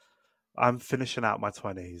 I'm finishing out my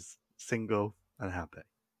 20s single and happy.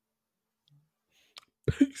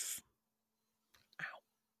 Peace. Ow.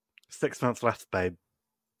 6 months left, babe.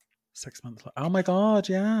 6 months left. Oh my god,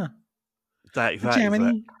 yeah.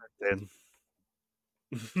 Germany.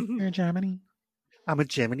 You're Germany. I'm a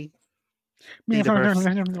Gemini. Me Universe.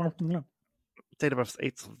 date of birth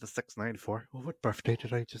is 8th of the 6th, 94. Well, what birthday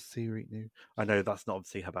did I just see right now? I know that's not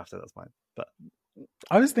obviously her birthday, that's mine. But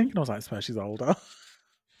I was thinking, I was like, I suppose she's older.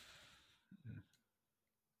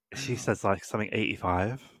 she says like something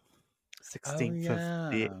 85. 16th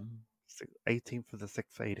of the 18th of the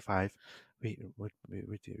 6th, 85. Wait, what do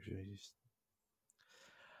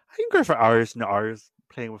I can go for hours and hours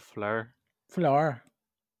playing with Fleur. Fleur.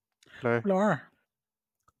 Fleur. Fleur.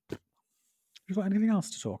 You got anything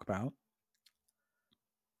else to talk about?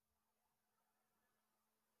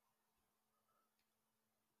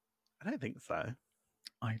 I don't think so.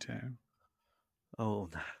 I do. Oh,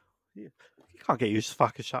 no. You can't get used to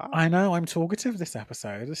fucking shut up. I know, I'm talkative this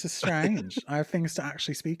episode. This is strange. I have things to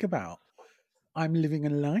actually speak about. I'm living a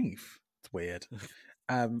life. It's weird.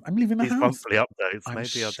 I'm leaving the These house. monthly updates, I'm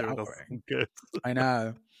maybe I'll do showering. good. I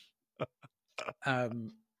know.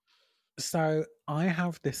 So I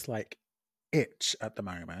have this like itch at the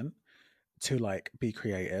moment to like be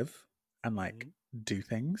creative and like do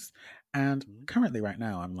things. And currently right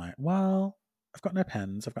now I'm like, well, I've got no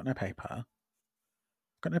pens, I've got no paper,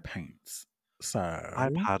 I've got no paints. So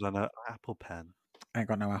iPad and an Apple Pen. I ain't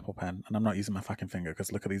got no Apple Pen and I'm not using my fucking finger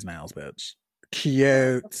because look at these nails, bitch.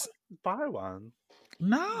 Cute. Buy one.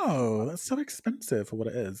 No, that's so expensive for what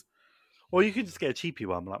it is. Or you could just get a cheapy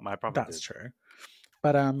one like my brother That's did. true.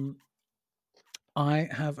 But I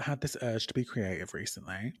have had this urge to be creative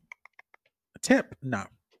recently. A tip? No.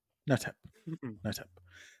 No tip. No tip.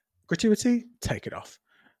 Gratuity? Take it off.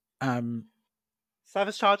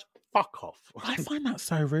 Service charge? Fuck off. I find that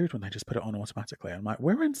so rude when they just put it on automatically. I'm like,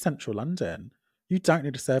 we're in central London. You don't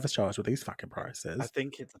need a service charge with these fucking prices. I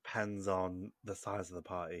think it depends on the size of the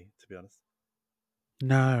party, to be honest.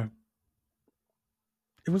 No.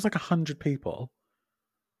 It was like 100 people.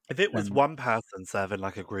 If it was one person serving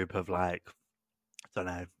like a group of like, I don't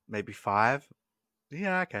know, maybe 5,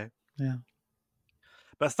 yeah, okay. Yeah.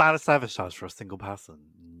 But standard service charge for a single person?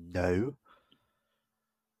 No.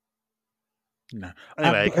 No.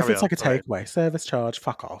 Anyway, but if it's like a takeaway, service charge,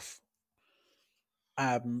 fuck off.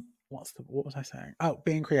 What was I saying? Oh,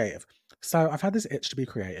 being creative. So I've had this itch to be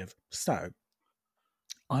creative. So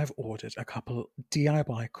I've ordered a couple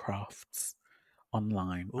DIY crafts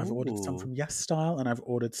online. Ooh. I've ordered some from Yes Style and I've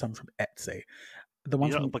ordered some from Etsy. The one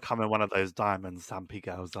You're from... not becoming one of those diamond stampy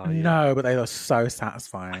girls, are you? No, but they are so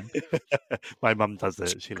satisfying. My mum does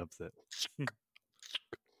it. She loves it.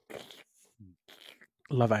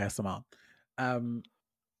 Love ASMR.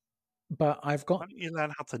 But I've got... Why don't you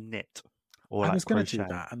learn how to knit? Or I was going to do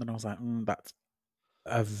that, and then I was like, that's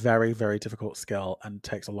a very, very difficult skill and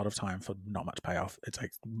takes a lot of time for not much payoff. It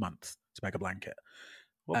takes months to make a blanket.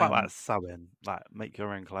 What about like sewing? Like make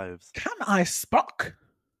your own clothes? Can I speak?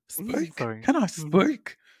 Sorry. Can I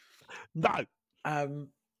speak? No. I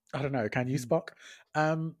don't know. Can you speak?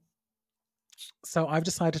 So I've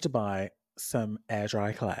decided to buy some air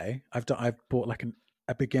dry clay. I've bought like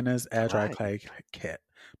a beginner's air dry clay kit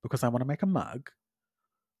because I want to make a mug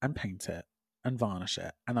and paint it and varnish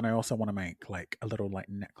it, and then I also want to make like a little like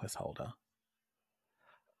necklace holder.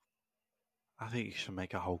 I think you should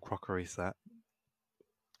make a whole crockery set.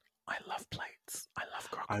 I love plates. I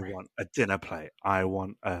love crockery. I want a dinner plate. I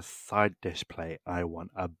want a side dish plate. I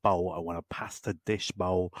want a bowl. I want a pasta dish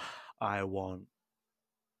bowl. I want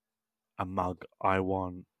a mug. I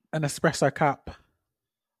want an espresso cup.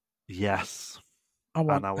 Yes. I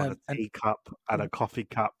want a teacup and a coffee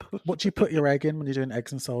cup. What do you put your egg in when you're doing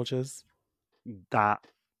eggs and soldiers? That.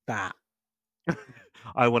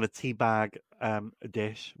 I want a tea bag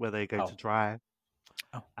dish where they go to dry.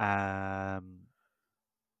 I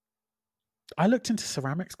looked into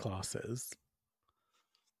ceramics classes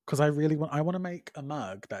because I want to make a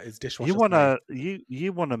mug that is dishwasher. You want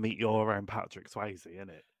to meet your own Patrick Swayze,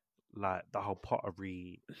 innit? Like the whole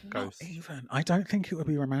pottery ghost. Not even. I don't think it would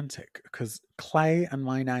be romantic because clay and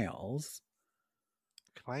my nails.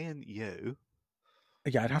 Clay and you.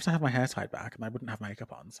 Yeah, I'd have to have my hair tied back and I wouldn't have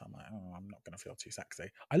makeup on. So I'm like, oh, I'm not going to feel too sexy.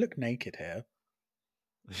 I look naked here.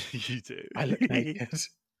 You do. I look naked.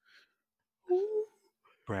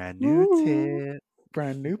 Brand new tip.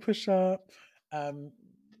 Brand new push-up. And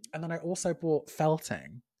then I also bought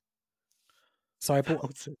felting. So I bought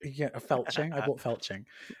felching. I bought felching.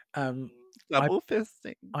 Double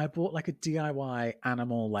fisting. I bought like a DIY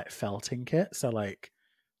animal like felting kit. So like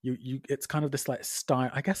you it's kind of this like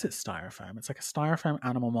I guess it's styrofoam. It's like a styrofoam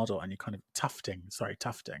animal model and you kind of tufting.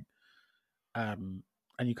 And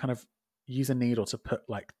you kind of use a needle to put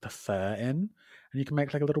like the fur in. And you can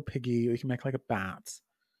make like a little piggy or you can make like a bat.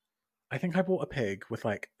 I think I bought a pig with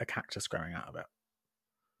like a cactus growing out of it.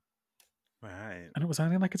 Right. And it was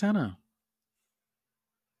only like $10.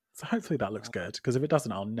 So hopefully that looks good, because if it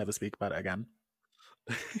doesn't, I'll never speak about it again.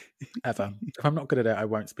 Ever. If I'm not good at it, I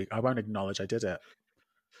won't speak. I won't acknowledge I did it.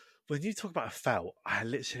 When you talk about a felt, I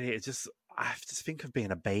just think of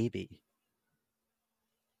being a baby.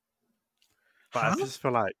 But Huh? I just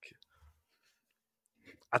feel like,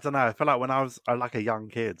 I don't know. I feel like when I was like a young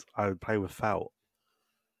kid, I would play with felt,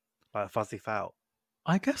 like a fuzzy felt.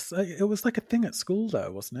 I guess it was like a thing at school,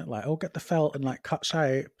 though, wasn't it? Like, oh, get the felt and like cut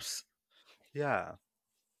shapes. Yeah.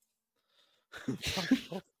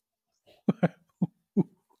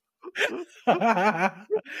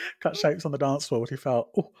 Cut shapes on the dance floor. What he felt.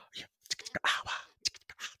 Oh,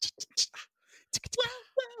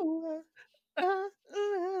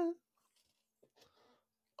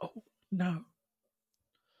 oh no!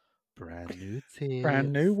 Brand new tits.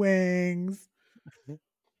 Brand new wings.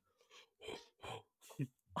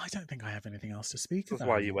 I don't think I have anything else to speak That's about.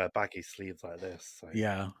 why you wear baggy sleeves like this. So.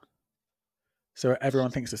 Yeah. So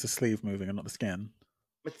everyone thinks it's the sleeve moving and not the skin.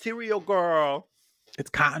 Material girl. It's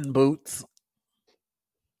cotton boots.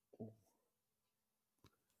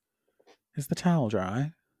 Is the towel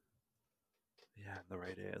dry? Yeah, the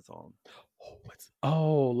radiator's on.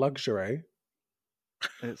 Luxury.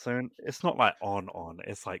 It's not like on.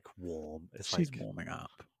 It's like warm. She's warming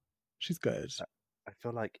up. She's good. I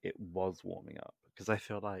feel like it was warming up because I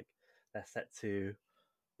feel like they're set to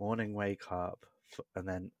morning wake up and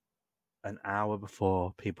then an hour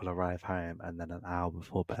before people arrive home and then an hour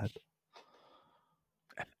before bed.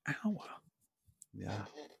 An hour? Yeah.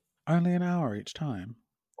 Only an hour each time?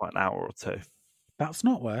 An hour or two. That's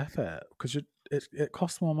not worth it because it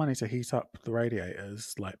costs more money to heat up the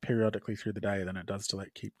radiators like periodically through the day than it does to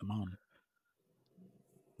like keep them on.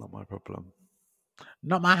 Not my problem.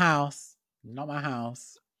 Not my house. Not my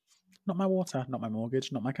house. Not my water. Not my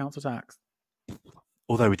mortgage. Not my council tax.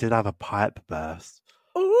 Although we did have a pipe burst.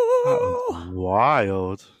 Ooh! That was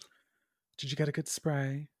wild. Did you get a good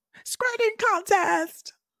spray? Spraying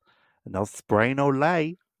contest! No spray, no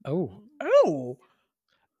lay. Oh.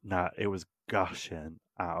 Nah, it was gushing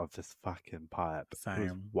out of this fucking pipe. Same.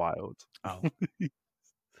 It was wild. Oh.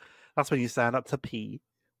 That's when you stand up to pee.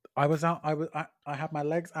 I was out. I had my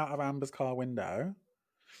legs out of Amber's car window,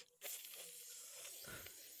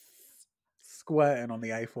 squirting on the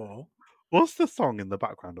A4. What's the song in the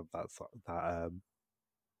background of that song?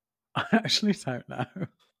 I actually don't know.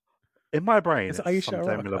 In my brain, Is it it's Aisha some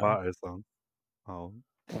Demi Erotica? Lovato song. Oh.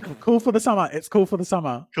 Cool for the summer. It's cool for the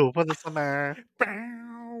summer. Cool for the summer.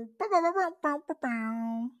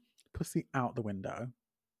 Pussy out the window.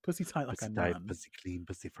 Pussy tight like Pussy a tight, nun. pussy clean,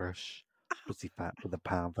 pussy fresh. Pussy fat with a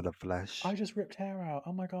pound for the flesh. I just ripped hair out.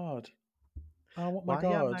 Oh my god. Oh my Why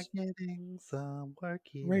god. am I getting some work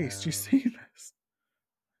here? Reese, do you see this?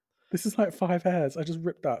 This is like 5 hairs. I just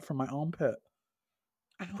ripped that from my armpit.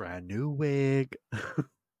 Ow. Brand new wig. Oh.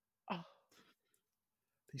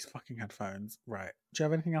 These fucking headphones. Right. Do you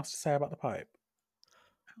have anything else to say about the pipe?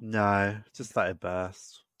 No, just that it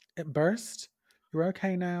burst. It burst? You're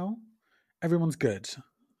okay now? Everyone's good.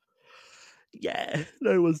 Yeah,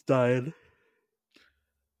 no one's dying.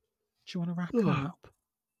 Do you want to wrap it up?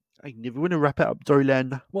 I never want to wrap it up,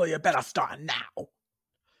 darling. Well, you better start now.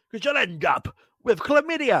 Because you'll end up with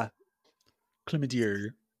chlamydia. Chlamydia.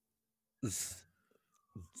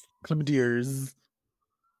 Chlamydias.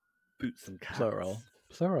 Boots and cats.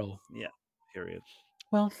 Plural. Yeah, period.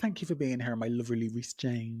 Well, thank you for being here, my lovely Reese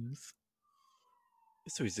James.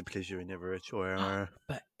 It's always a pleasure and never a chore.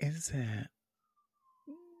 But is it?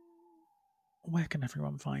 Where can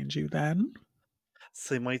everyone find you then?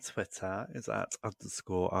 So my Twitter is at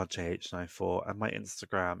 _RJH94 and my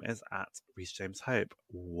Instagram is at Reese James Hope.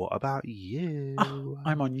 What about you? Oh,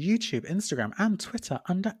 I'm on YouTube, Instagram, and Twitter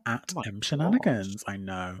under at @mshenanigans. I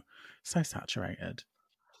know. So saturated.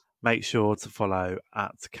 Make sure to follow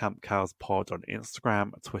at Camp Cows Pod on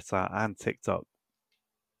Instagram, Twitter, and TikTok.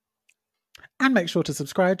 And make sure to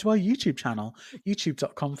subscribe to our YouTube channel,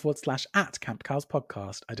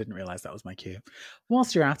 youtube.com/@CampCowsPodcast. I didn't realise that was my cue.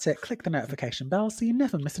 Whilst you're at it, click the notification bell so you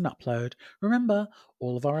never miss an upload. Remember,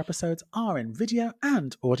 all of our episodes are in video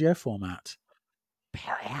and audio format.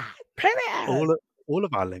 Period. All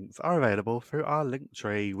of our links are available through our link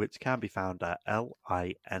tree, which can be found at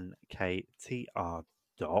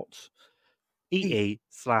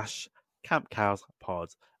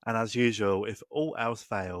linktr.ee/CampCowsPod. And as usual, if all else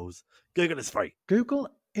fails, Google is free. Google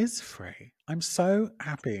is free. I'm so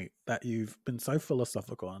happy that you've been so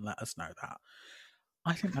philosophical and let us know that.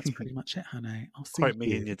 I think that's pretty much it, honey. I'll see Quote you.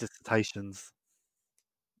 me in your dissertations.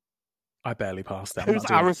 I barely passed that. Who's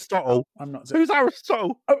Aristotle? I'm not. Who's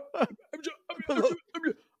Aristotle?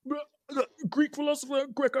 Greek philosopher,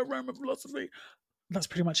 Greco-Roman philosophy. That's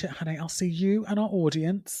pretty much it, honey. I'll see you and our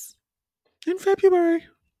audience in February.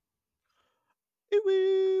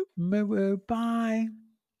 Ooh, Bye.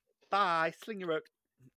 bye. Sling your rope.